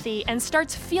empathy and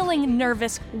starts feeling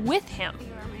nervous with him.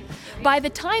 By the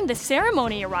time the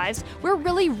ceremony arrives, we're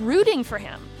really rooting for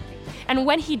him. And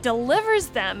when he delivers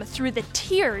them through the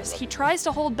tears he tries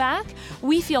to hold back,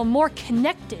 we feel more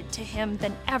connected to him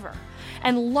than ever.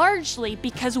 And largely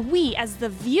because we, as the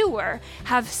viewer,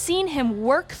 have seen him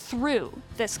work through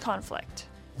this conflict.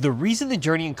 The reason the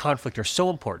journey and conflict are so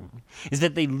important is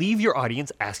that they leave your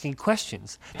audience asking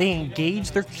questions. They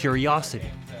engage their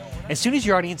curiosity. As soon as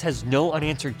your audience has no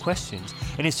unanswered questions,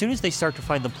 and as soon as they start to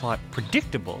find the plot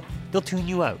predictable, they'll tune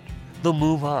you out. They'll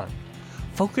move on.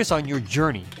 Focus on your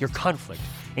journey, your conflict,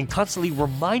 and constantly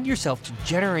remind yourself to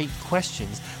generate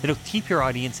questions that'll keep your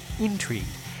audience intrigued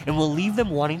and will leave them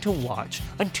wanting to watch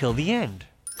until the end.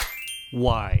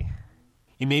 Why?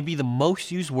 It may be the most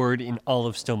used word in all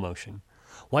of StillMotion.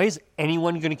 Why is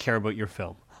anyone going to care about your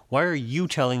film? Why are you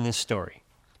telling this story?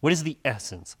 What is the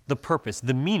essence, the purpose,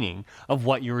 the meaning of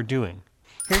what you are doing?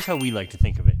 Here's how we like to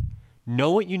think of it.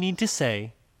 Know what you need to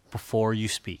say before you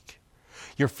speak.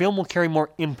 Your film will carry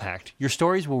more impact, your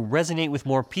stories will resonate with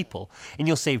more people, and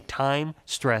you'll save time,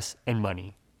 stress, and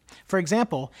money. For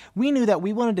example, we knew that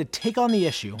we wanted to take on the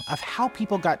issue of how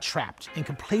people got trapped in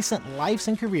complacent lives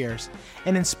and careers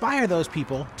and inspire those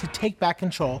people to take back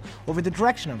control over the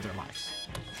direction of their lives.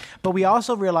 But we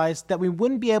also realized that we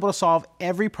wouldn't be able to solve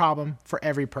every problem for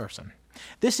every person.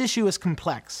 This issue is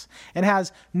complex and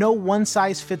has no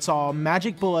one-size-fits-all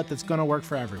magic bullet that's going to work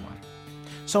for everyone.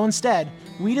 So instead,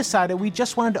 we decided we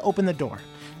just wanted to open the door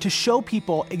to show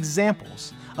people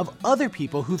examples of other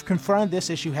people who've confronted this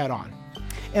issue head-on.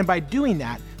 And by doing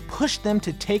that, push them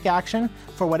to take action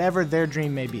for whatever their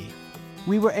dream may be.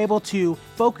 We were able to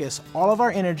focus all of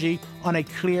our energy on a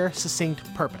clear,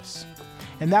 succinct purpose.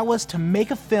 And that was to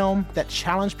make a film that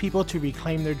challenged people to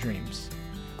reclaim their dreams.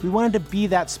 We wanted to be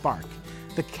that spark,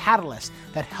 the catalyst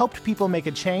that helped people make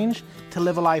a change to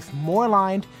live a life more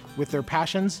aligned with their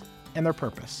passions and their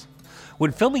purpose.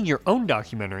 When filming your own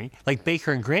documentary, like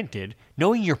Baker and Grant did,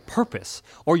 knowing your purpose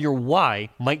or your why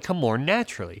might come more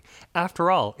naturally.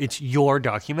 After all, it's your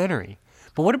documentary.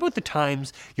 But what about the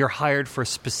times you're hired for a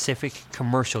specific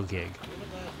commercial gig?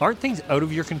 Aren't things out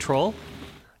of your control?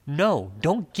 No,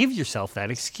 don't give yourself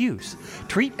that excuse.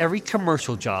 Treat every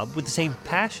commercial job with the same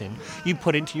passion you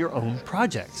put into your own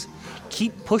projects.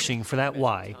 Keep pushing for that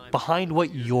why behind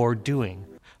what you're doing.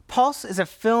 Pulse is a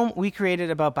film we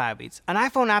created about BioBeats, an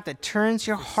iPhone app that turns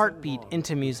your heartbeat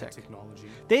into music.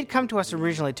 They'd come to us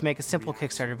originally to make a simple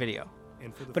Kickstarter video.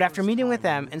 But after meeting with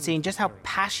them and seeing just how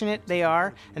passionate they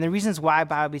are and the reasons why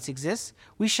BioBeats exists,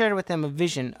 we shared with them a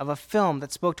vision of a film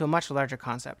that spoke to a much larger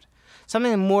concept,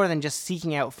 something more than just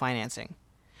seeking out financing.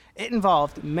 It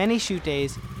involved many shoot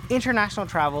days, international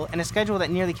travel, and a schedule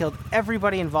that nearly killed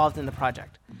everybody involved in the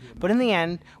project. But in the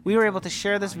end, we were able to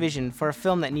share this vision for a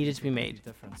film that needed to be made.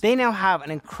 They now have an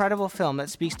incredible film that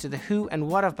speaks to the who and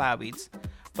what of BioBeats,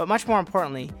 but much more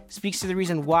importantly, speaks to the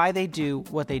reason why they do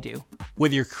what they do.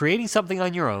 Whether you're creating something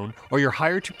on your own or you're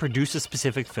hired to produce a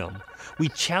specific film, we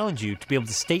challenge you to be able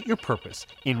to state your purpose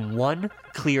in one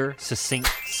clear,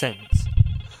 succinct sentence.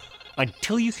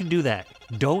 Until you can do that,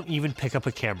 don't even pick up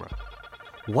a camera.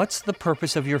 What's the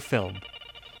purpose of your film?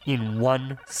 In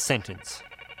one sentence.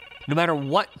 No matter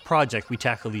what project we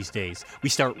tackle these days, we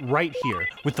start right here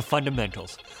with the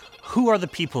fundamentals. Who are the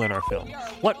people in our film?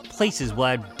 What places will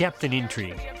add depth and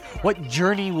intrigue? What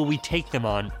journey will we take them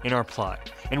on in our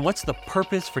plot? And what's the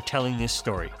purpose for telling this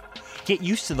story? Get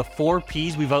used to the 4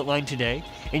 Ps we've outlined today,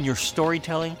 and your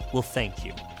storytelling will thank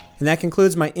you. And that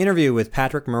concludes my interview with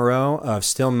Patrick Moreau of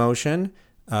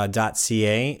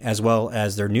StillMotion.ca, as well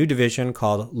as their new division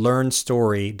called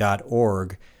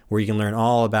LearnStory.org, where you can learn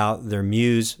all about their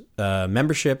Muse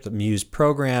membership, the Muse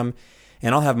program,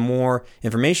 and I'll have more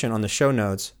information on the show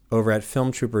notes over at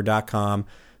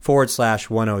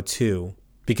filmtrooper.com/102.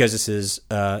 because this is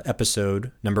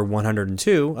episode number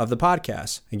 102 of the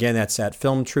podcast. Again, that's at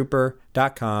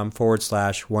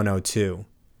filmtrooper.com/102.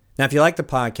 Now, if you like the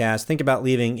podcast, think about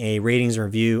leaving a ratings and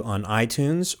review on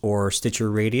iTunes or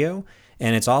Stitcher Radio,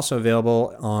 and it's also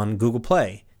available on Google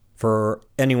Play. For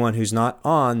anyone who's not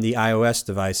on the iOS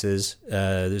devices,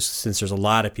 since there's a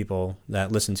lot of people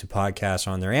that listen to podcasts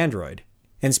on their Android.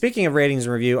 And speaking of ratings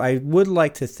and review, I would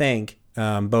like to thank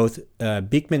both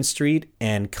Beekman Street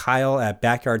and Kyle at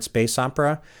Backyard Space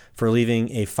Opera for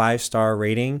leaving a 5-star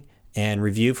rating and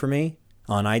review for me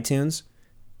on iTunes.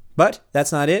 But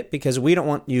that's not it, because we don't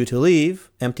want you to leave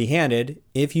empty-handed.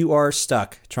 If you are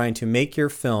stuck trying to make your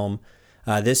film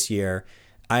this year,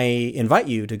 I invite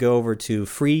you to go over to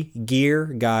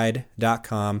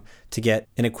freegearguide.com to get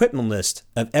an equipment list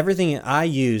of everything I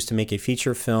use to make a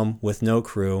feature film with no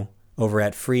crew over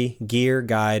at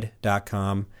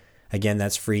freegearguide.com. Again,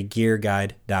 that's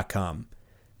freegearguide.com.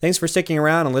 Thanks for sticking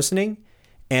around and listening,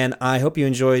 and I hope you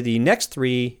enjoy the next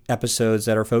 3 episodes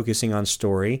that are focusing on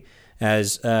story,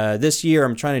 as this year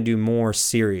I'm trying to do more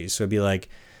series. So it'd be like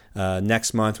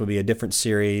next month will be a different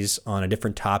series on a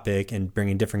different topic and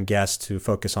bringing different guests to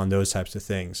focus on those types of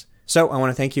things. So I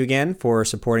want to thank you again for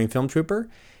supporting Film Trooper,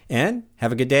 and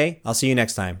have a good day. I'll see you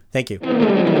next time. Thank you.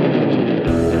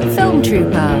 Film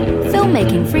Trooper,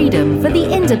 filmmaking freedom for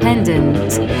the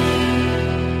independent.